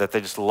person said that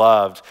they just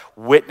loved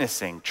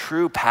witnessing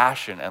true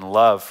passion and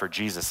love for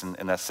Jesus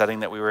in that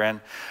setting that we were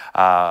in.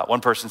 One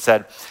person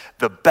said,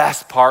 the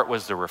best part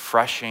was the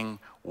refreshing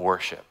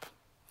worship.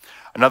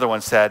 Another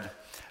one said,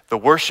 the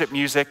worship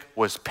music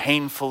was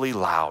painfully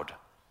loud.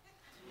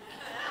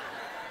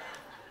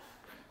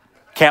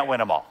 Can't win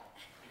them all.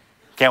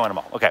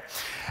 Okay.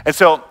 And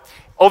so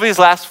over these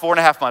last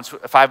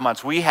 5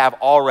 months, we have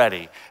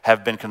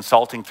been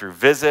consulting through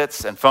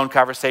visits and phone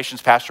conversations.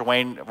 Pastor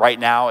Wayne right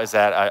now is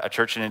at a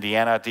church in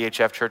Indiana,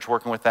 DHF church,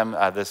 working with them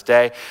this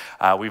day.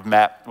 We've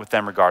met with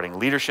them regarding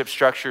leadership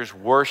structures,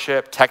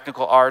 worship,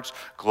 technical arts,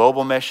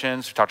 global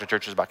missions. We talked to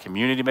churches about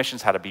community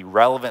missions, how to be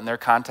relevant in their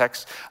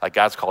context, like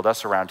God's called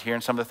us around here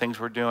and some of the things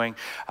we're doing,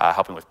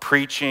 helping with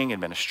preaching,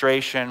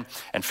 administration,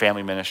 and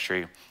family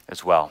ministry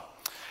as well.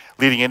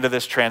 Leading into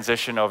this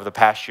transition over the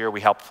past year,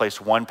 we helped place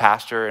one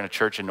pastor in a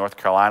church in North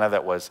Carolina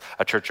that was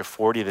a church of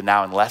 40 that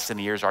now in less than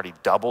a year has already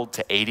doubled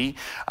to 80,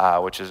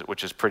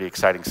 which is pretty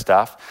exciting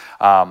stuff.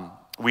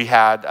 We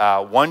had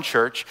one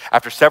church,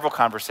 after several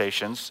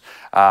conversations,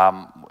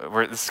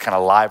 this is kind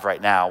of live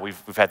right now,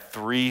 we've had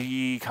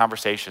 3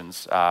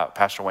 conversations,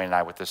 Pastor Wayne and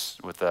I, with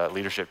the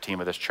leadership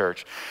team of this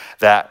church,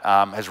 that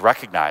has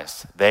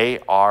recognized they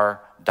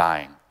are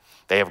dying.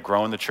 They have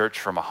grown the church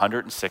from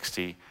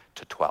 160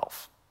 to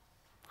 12.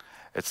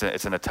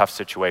 It's in a tough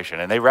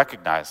situation, and they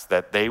recognize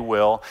that they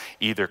will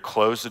either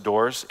close the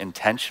doors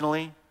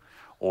intentionally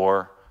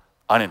or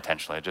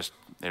unintentionally.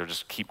 They'll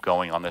just keep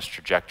going on this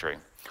trajectory.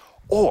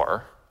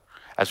 Or,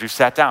 as we've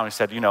sat down, we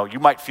said, you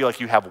might feel like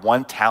you have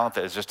one talent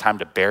that is just time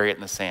to bury it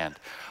in the sand.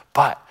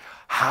 But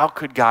how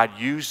could God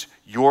use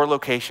your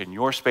location,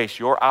 your space,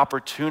 your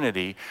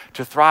opportunity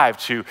to thrive,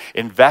 to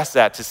invest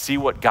that, to see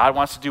what God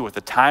wants to do with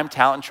the time,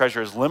 talent, and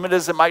treasure, as limited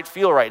as it might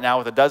feel right now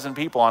with a dozen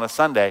people on a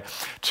Sunday,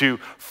 to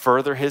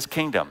further his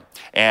kingdom?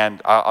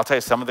 And I'll tell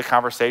you, some of the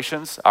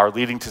conversations are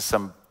leading to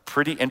some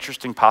pretty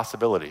interesting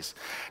possibilities.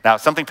 Now,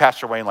 something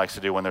Pastor Wayne likes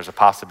to do when there's a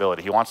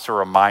possibility, he wants to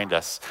remind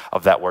us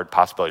of that word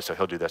possibility. So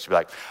he'll do this. He'll be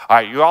like, all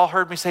right, you all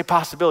heard me say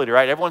possibility,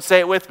 right? Everyone say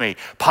it with me.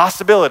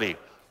 Possibility.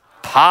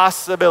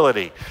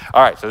 Possibility.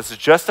 All right, so this is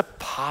just a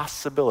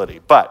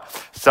possibility, but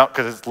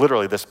because it's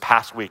literally this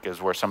past week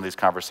is where some of these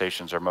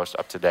conversations are most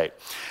up to date.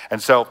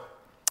 And so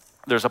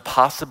there's a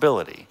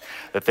possibility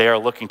that they are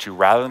looking to,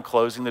 rather than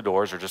closing the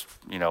doors or just,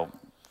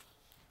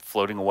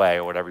 floating away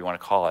or whatever you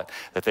want to call it,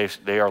 that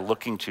they are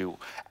looking to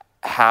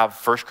have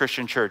First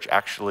Christian Church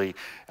actually,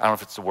 I don't know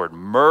if it's the word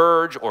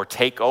merge or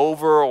take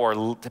over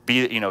or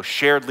be,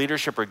 shared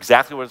leadership, or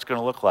exactly what it's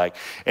going to look like,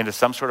 into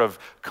some sort of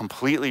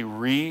completely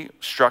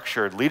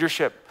restructured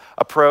leadership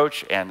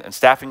approach and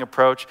staffing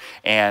approach,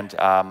 and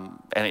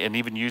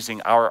even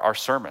using our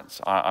sermons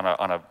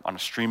on a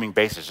streaming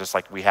basis, just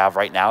like we have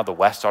right now, the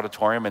West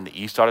Auditorium and the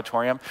East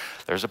Auditorium.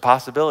 There's a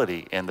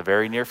possibility in the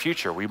very near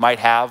future we might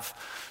have,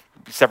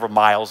 several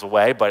miles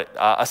away, but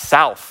a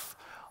South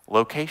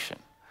location.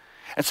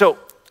 And so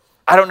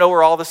I don't know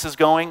where all this is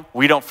going.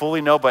 We don't fully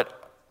know,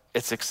 but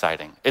it's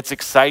exciting. It's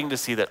exciting to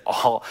see that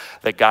all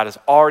that God has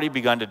already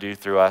begun to do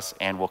through us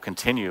and will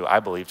continue,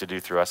 I believe, to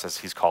do through us as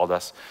he's called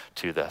us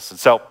to this. And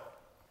so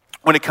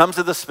when it comes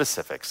to the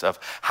specifics of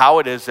how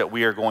it is that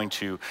we are going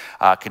to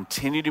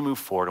continue to move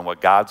forward and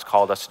what God's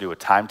called us to do with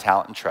time,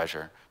 talent, and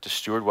treasure, to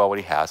steward well what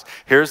he has,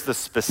 here's the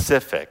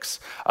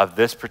specifics of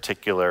this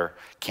particular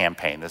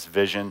campaign, this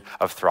vision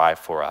of Thrive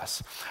for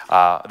us.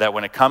 That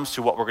when it comes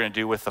to what we're going to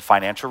do with the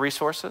financial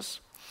resources,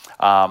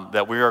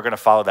 that we are going to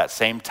follow that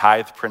same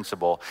tithe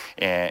principle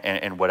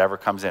in whatever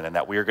comes in, and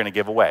that we are going to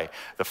give away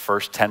the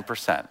first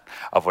 10%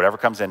 of whatever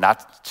comes in,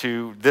 not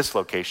to this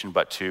location,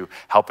 but to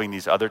helping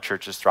these other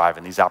churches thrive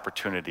and these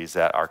opportunities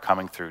that are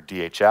coming through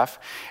DHF.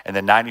 And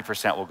then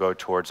 90% will go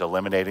towards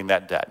eliminating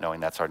that debt, knowing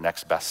that's our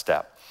next best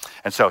step.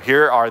 And so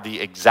here are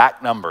the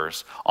exact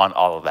numbers on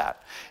all of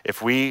that.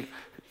 If we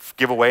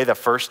give away the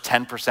first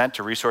 10%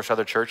 to resource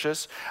other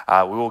churches,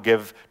 we will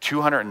give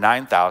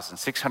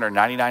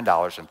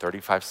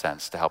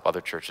 $209,699.35 to help other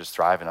churches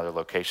thrive in other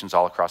locations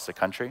all across the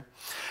country.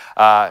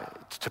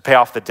 To pay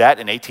off the debt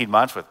in 18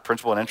 months with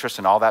principal and interest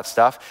and all that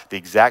stuff, the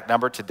exact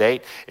number to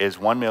date is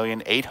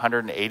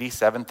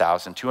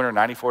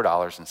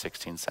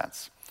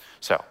 $1,887,294.16.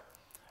 So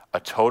a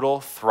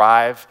total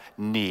Thrive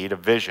need, a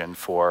vision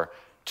for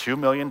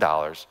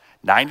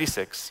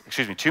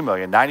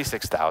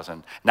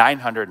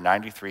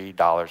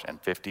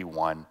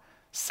 $2,096,993.51.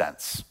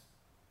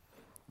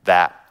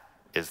 That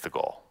is the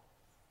goal.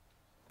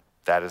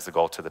 That is the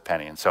goal to the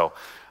penny. And so,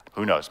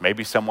 who knows?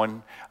 Maybe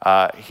someone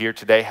here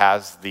today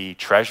has the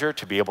treasure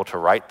to be able to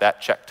write that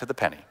check to the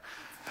penny.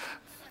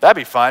 That'd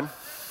be fun.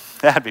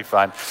 That'd be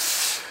fun.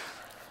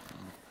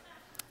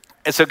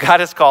 And so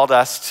God has called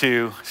us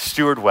to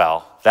steward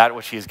well that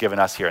which he has given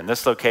us here in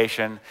this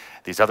location,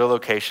 these other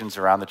locations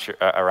around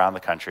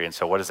the country. And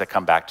so what does that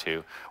come back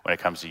to when it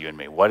comes to you and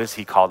me? What has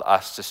he called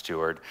us to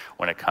steward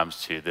when it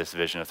comes to this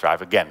vision of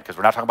Thrive? Again, because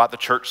we're not talking about the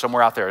church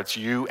somewhere out there. It's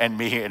you and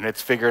me, and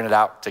it's figuring it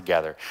out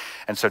together.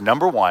 And so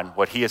number one,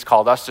 what he has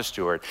called us to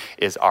steward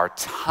is our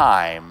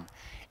time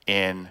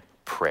in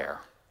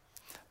prayer.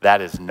 That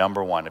is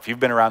number one. If you've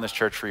been around this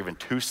church for even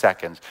 2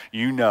 seconds,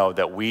 you know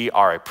that we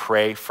are a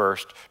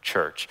pray-first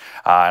church.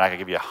 And I can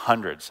give you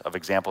hundreds of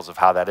examples of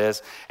how that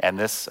is. And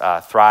this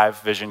Thrive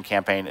Vision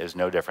campaign is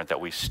no different, that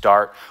we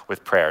start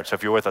with prayer. So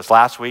if you were with us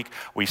last week,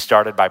 we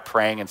started by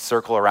praying in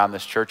circle around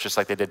this church, just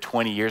like they did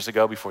 20 years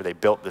ago before they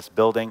built this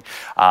building.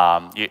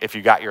 If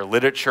you got your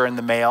literature in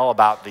the mail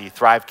about the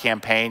Thrive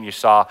campaign, you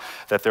saw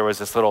that there was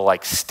this little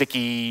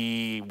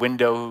sticky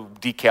window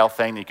decal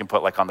thing that you can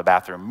put on the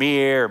bathroom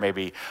mirror, or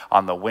maybe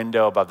on the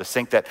window above the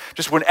sink, that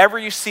just whenever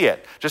you see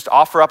it, just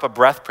offer up a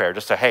breath prayer.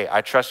 Just say, hey,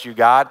 I trust you,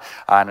 God,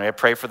 and I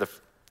pray for the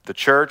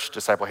church,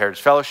 Disciple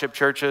Heritage Fellowship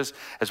churches,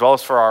 as well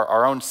as for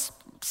our own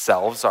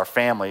selves, our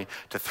family,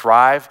 to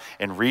thrive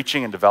in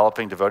reaching and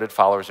developing devoted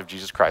followers of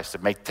Jesus Christ,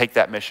 to take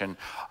that mission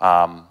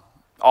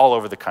all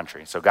over the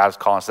country. So God is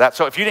calling us to that.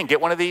 So if you didn't get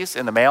one of these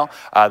in the mail,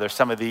 there's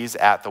some of these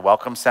at the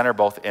Welcome Center,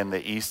 both in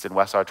the East and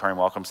West Auditorium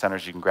Welcome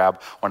Centers. You can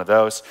grab one of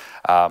those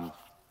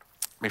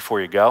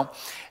before you go.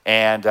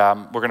 And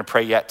we're going to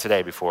pray yet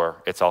today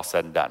before it's all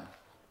said and done.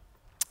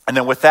 And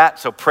then with that,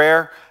 so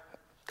prayer,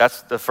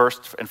 that's the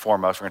first and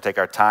foremost. We're going to take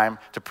our time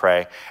to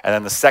pray. And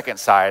then the second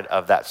side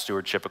of that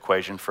stewardship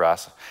equation for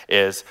us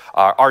is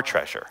our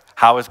treasure.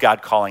 How is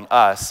God calling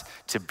us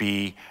to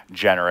be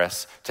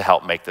generous to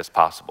help make this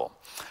possible?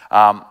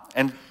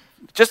 And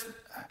just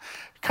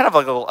kind of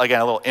like a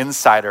little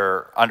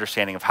insider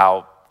understanding of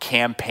how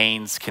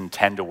campaigns can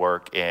tend to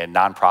work in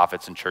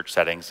nonprofits and church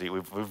settings.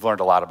 We've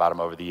learned a lot about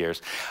them over the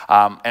years.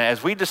 And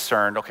as we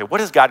discerned, okay,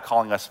 what is God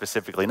calling us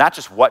specifically? Not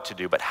just what to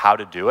do, but how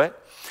to do it.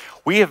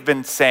 We have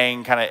been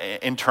saying kind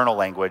of internal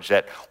language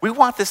that we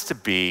want this to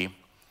be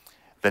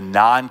the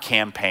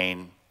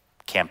non-campaign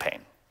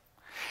campaign.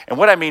 And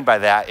what I mean by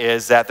that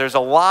is that there's a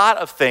lot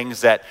of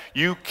things that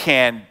you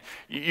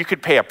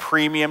could pay a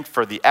premium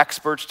for the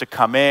experts to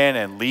come in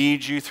and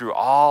lead you through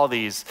all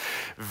these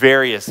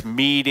various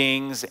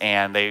meetings,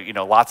 and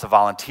lots of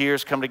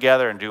volunteers come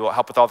together and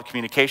help with all the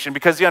communication,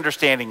 because the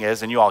understanding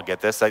is, and you all get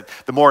this, like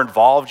the more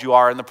involved you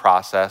are in the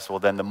process, well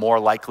then the more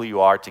likely you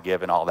are to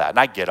give and all that. And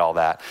I get all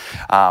that.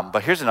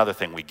 But here's another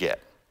thing we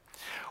get.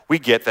 We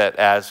get that,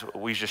 as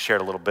we just shared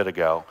a little bit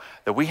ago,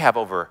 that we have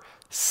over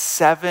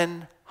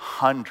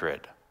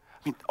 700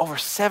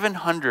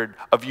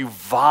 of you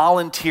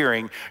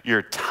volunteering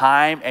your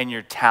time and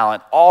your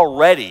talent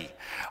already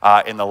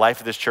in the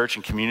life of this church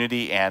and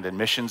community and in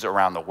missions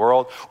around the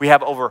world. We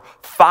have over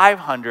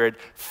 500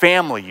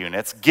 family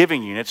units,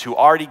 giving units, who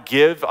already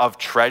give of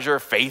treasure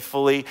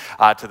faithfully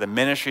to the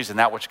ministries and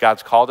that which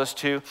God's called us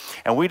to.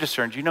 And we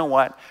discerned, you know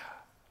what?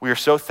 We are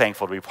so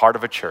thankful to be part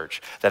of a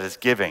church that is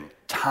giving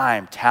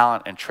time,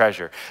 talent, and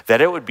treasure,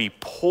 that it would be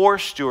poor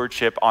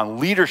stewardship on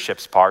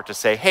leadership's part to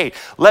say, hey,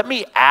 let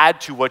me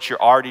add to what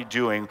you're already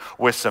doing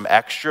with some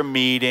extra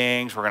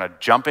meetings. We're going to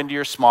jump into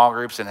your small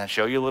groups and then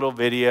show you little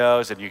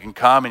videos, and you can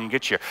come and you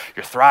get your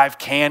Thrive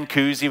can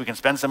koozie. We can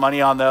spend some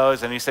money on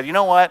those. And he said, you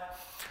know what?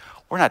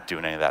 We're not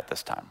doing any of that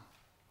this time.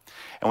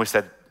 And we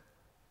said,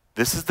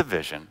 this is the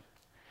vision.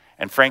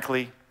 And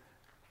frankly,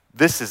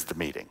 this is the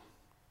meeting.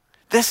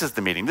 This is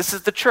the meeting. This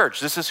is the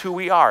church. This is who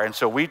we are. And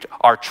so we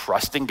are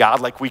trusting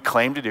God like we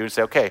claim to do, and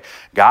say, okay,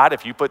 God,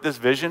 if you put this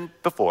vision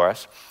before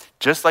us,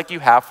 just like you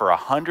have for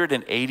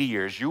 180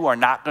 years, you are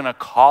not going to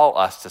call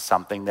us to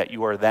something that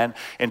you are then,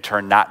 in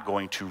turn, not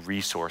going to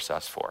resource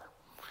us for.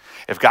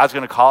 If God's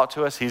going to call it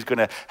to us, he's going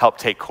to help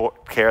take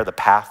care of the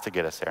path to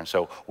get us there. And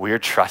so we're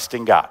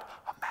trusting God.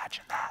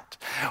 Imagine that.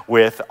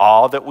 With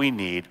all that we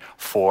need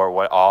for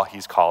what all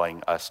he's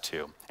calling us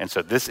to. And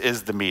so this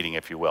is the meeting,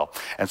 if you will.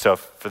 And so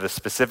for the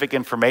specific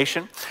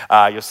information,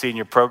 you'll see in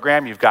your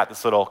program, you've got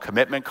this little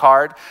commitment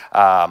card.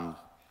 And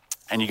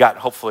you got,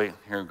 hopefully,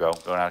 here we go,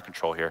 going out of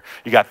control here.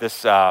 You got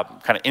this kind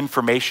of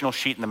informational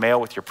sheet in the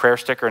mail with your prayer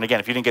sticker. And again,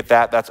 if you didn't get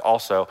that, that's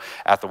also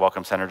at the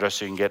Welcome Center, just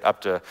so you can get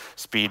up to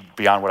speed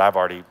beyond what I've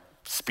already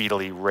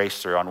speedily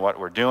raced through on what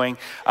we're doing.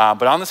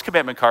 But on this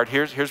commitment card,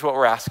 here's what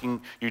we're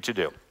asking you to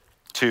do.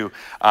 To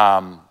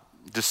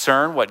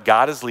discern what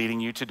God is leading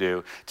you to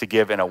do, to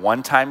give in a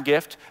one-time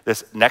gift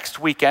this next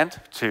weekend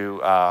to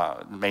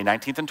May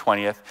 19th and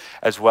 20th,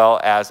 as well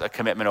as a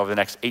commitment over the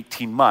next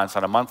 18 months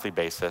on a monthly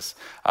basis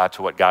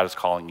to what God is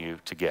calling you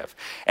to give.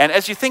 And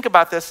as you think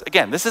about this,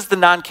 again, this is the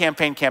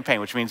non-campaign campaign,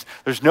 which means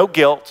there's no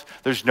guilt,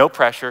 there's no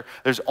pressure,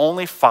 there's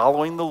only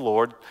following the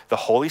Lord, the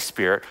Holy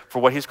Spirit, for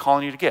what he's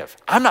calling you to give.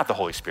 I'm not the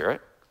Holy Spirit.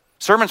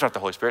 Sermons aren't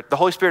the Holy Spirit. The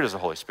Holy Spirit is the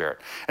Holy Spirit.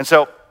 And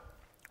so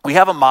we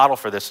have a model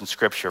for this in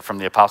Scripture from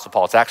the Apostle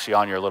Paul. It's actually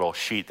on your little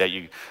sheet that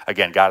you,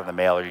 again, got in the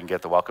mail, or you can get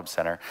at the Welcome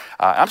Center.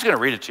 I'm just going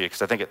to read it to you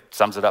because I think it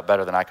sums it up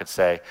better than I could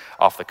say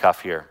off the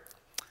cuff here.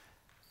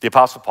 The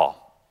Apostle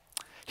Paul,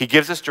 he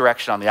gives us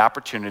direction on the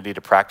opportunity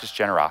to practice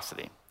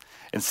generosity.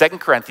 In 2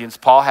 Corinthians,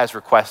 Paul has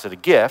requested a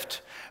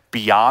gift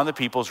beyond the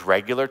people's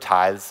regular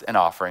tithes and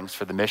offerings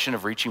for the mission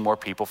of reaching more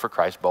people for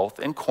Christ, both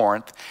in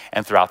Corinth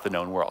and throughout the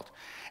known world.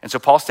 And so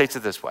Paul states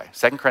it this way,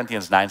 2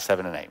 Corinthians 9,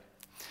 7, and 8.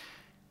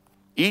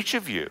 Each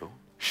of you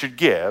should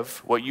give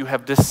what you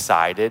have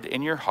decided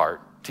in your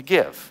heart to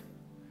give.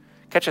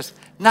 Catch this,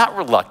 not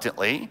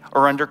reluctantly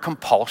or under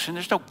compulsion.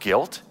 There's no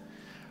guilt.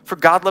 For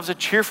God loves a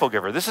cheerful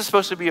giver. This is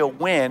supposed to be a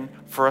win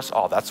for us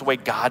all. That's the way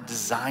God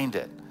designed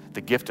it.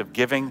 The gift of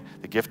giving,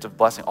 the gift of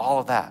blessing, all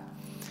of that.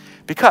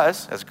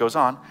 Because, as it goes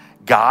on,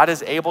 God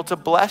is able to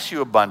bless you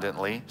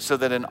abundantly so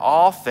that in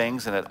all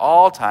things and at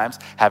all times,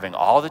 having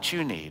all that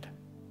you need,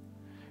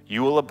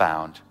 you will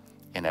abound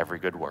in every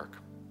good work.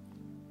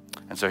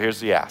 And so here's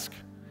the ask.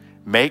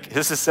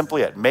 This is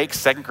simply it. Make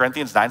 2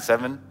 Corinthians 9,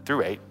 7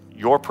 through 8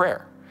 your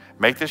prayer.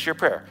 Make this your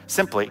prayer.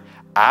 Simply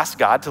ask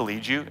God to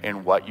lead you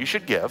in what you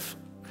should give.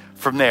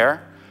 From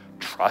there,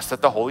 trust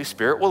that the Holy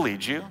Spirit will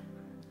lead you,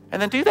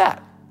 and then do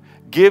that.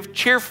 Give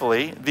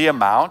cheerfully the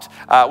amount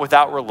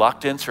without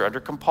reluctance or under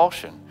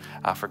compulsion,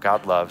 for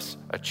God loves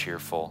a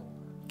cheerful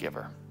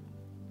giver.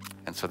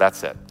 And so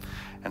that's it.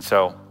 And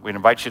so we'd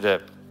invite you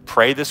to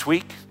pray this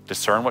week,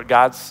 discern what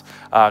God's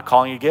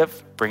calling you to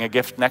give, bring a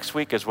gift next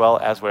week, as well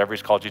as whatever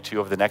he's called you to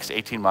over the next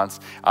 18 months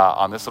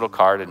on this little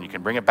card, and you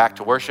can bring it back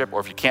to worship,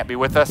 or if you can't be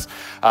with us,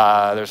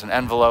 there's an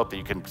envelope that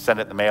you can send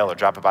it in the mail or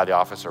drop it by the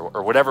office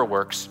or whatever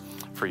works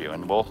for you,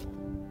 and we'll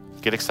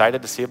get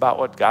excited to see about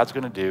what God's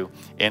going to do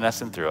in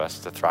us and through us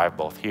to thrive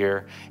both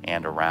here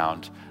and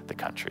around the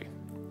country.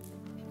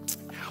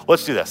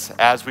 Let's do this.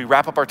 As we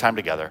wrap up our time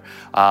together,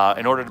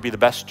 in order to be the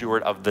best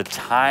steward of the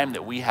time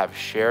that we have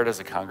shared as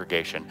a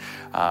congregation,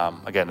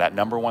 again, that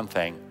number one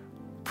thing,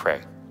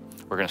 pray.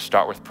 We're going to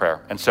start with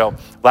prayer. And so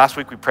last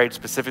week we prayed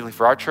specifically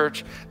for our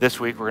church. This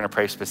week we're going to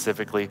pray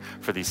specifically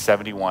for these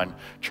 71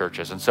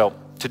 churches. And so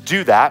to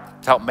do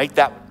that, to help make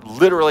that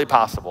literally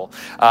possible,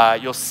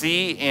 you'll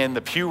see in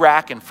the pew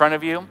rack in front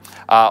of you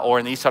or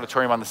in the East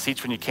Auditorium on the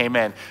seats when you came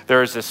in,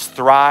 there is this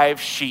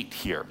Thrive sheet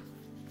here.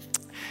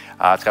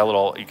 It's got a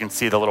little, you can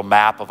see the little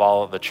map of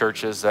all of the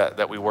churches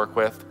that we work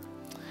with.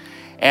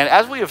 And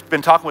as we have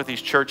been talking with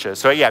these churches,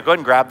 so yeah, go ahead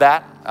and grab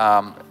that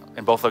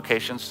in both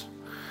locations.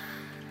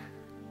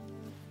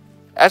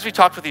 As we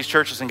talked with these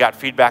churches and got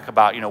feedback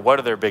about, what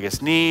are their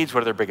biggest needs,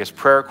 what are their biggest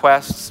prayer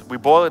requests, we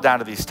boil it down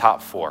to these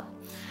top 4.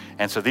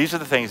 And so these are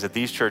the things that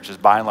these churches,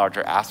 by and large,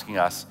 are asking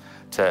us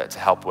to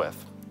help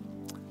with.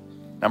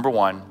 Number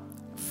 1,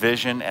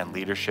 vision and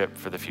leadership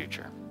for the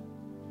future.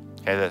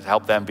 Okay, that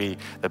help them be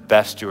the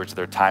best stewards of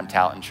their time,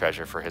 talent, and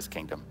treasure for his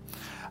kingdom.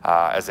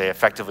 As they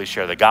effectively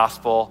share the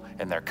gospel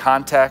in their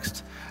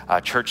context,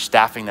 church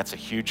staffing, that's a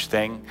huge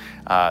thing.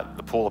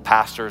 The pool of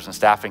pastors and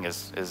staffing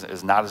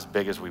is not as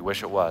big as we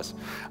wish it was.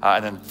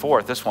 And then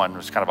 4th, this one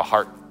was kind of a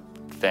heart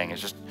thing, is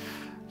just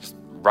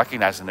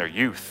recognizing their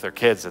youth, their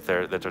kids, that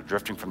they're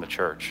drifting from the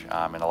church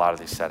in a lot of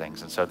these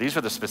settings. And so these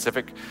are the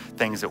specific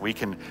things that we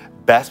can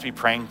best be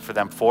praying for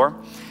them for.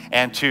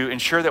 And to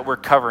ensure that we're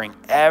covering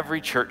every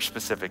church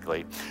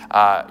specifically,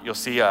 you'll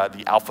see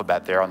the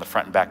alphabet there on the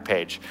front and back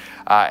page.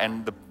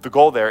 And the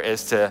goal there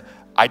is to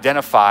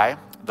identify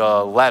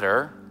the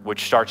letter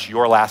which starts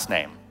your last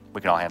name. We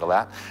can all handle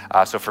that.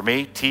 So for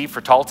me, T for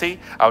Talty,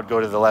 I would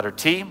go to the letter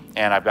T,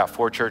 and I've got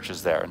 4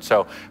 churches there. And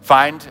so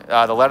find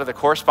the letter that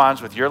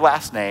corresponds with your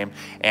last name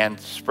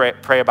and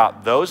pray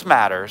about those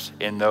matters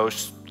in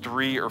those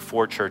 3 or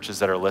 4 churches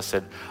that are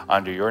listed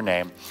under your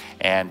name.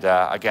 And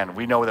again,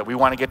 we know that we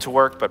want to get to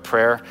work, but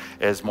prayer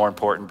is more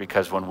important,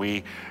 because when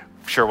we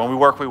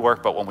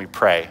work, but when we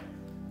pray,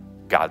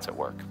 God's at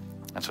work.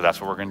 And so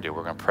that's what we're going to do.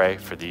 We're going to pray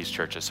for these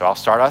churches. So I'll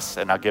start us,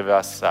 and I'll give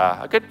us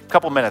a good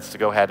couple minutes to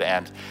go ahead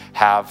and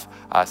have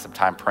some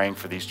time praying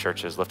for these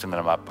churches, lifting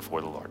them up before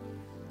the Lord.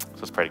 So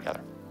let's pray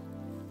together.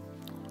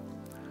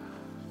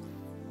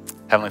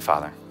 Heavenly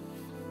Father,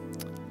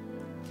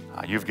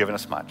 you've given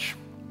us much.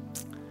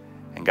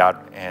 And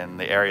God, in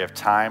the area of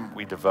time,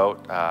 we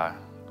devote a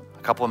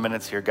couple of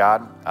minutes here,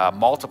 God,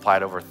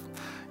 multiplied over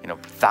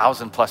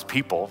 1,000+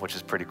 people, which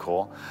is pretty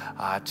cool,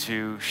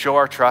 to show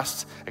our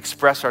trust,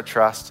 express our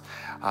trust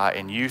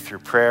in you through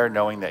prayer,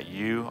 knowing that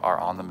you are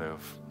on the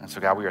move. And so,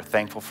 God, we are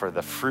thankful for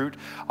the fruit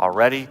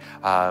already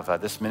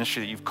of this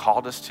ministry that you've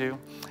called us to.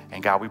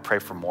 And God, we pray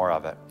for more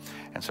of it.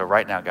 And so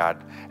right now,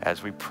 God,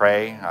 as we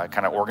pray,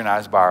 kind of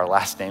organized by our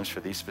last names for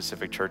these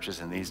specific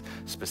churches and these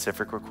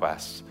specific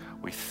requests,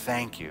 we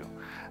thank you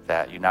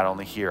that you not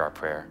only hear our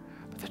prayer,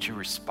 but that you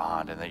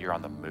respond and that you're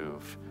on the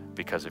move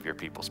because of your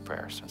people's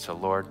prayers. And so,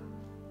 Lord,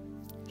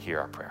 hear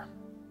our prayer.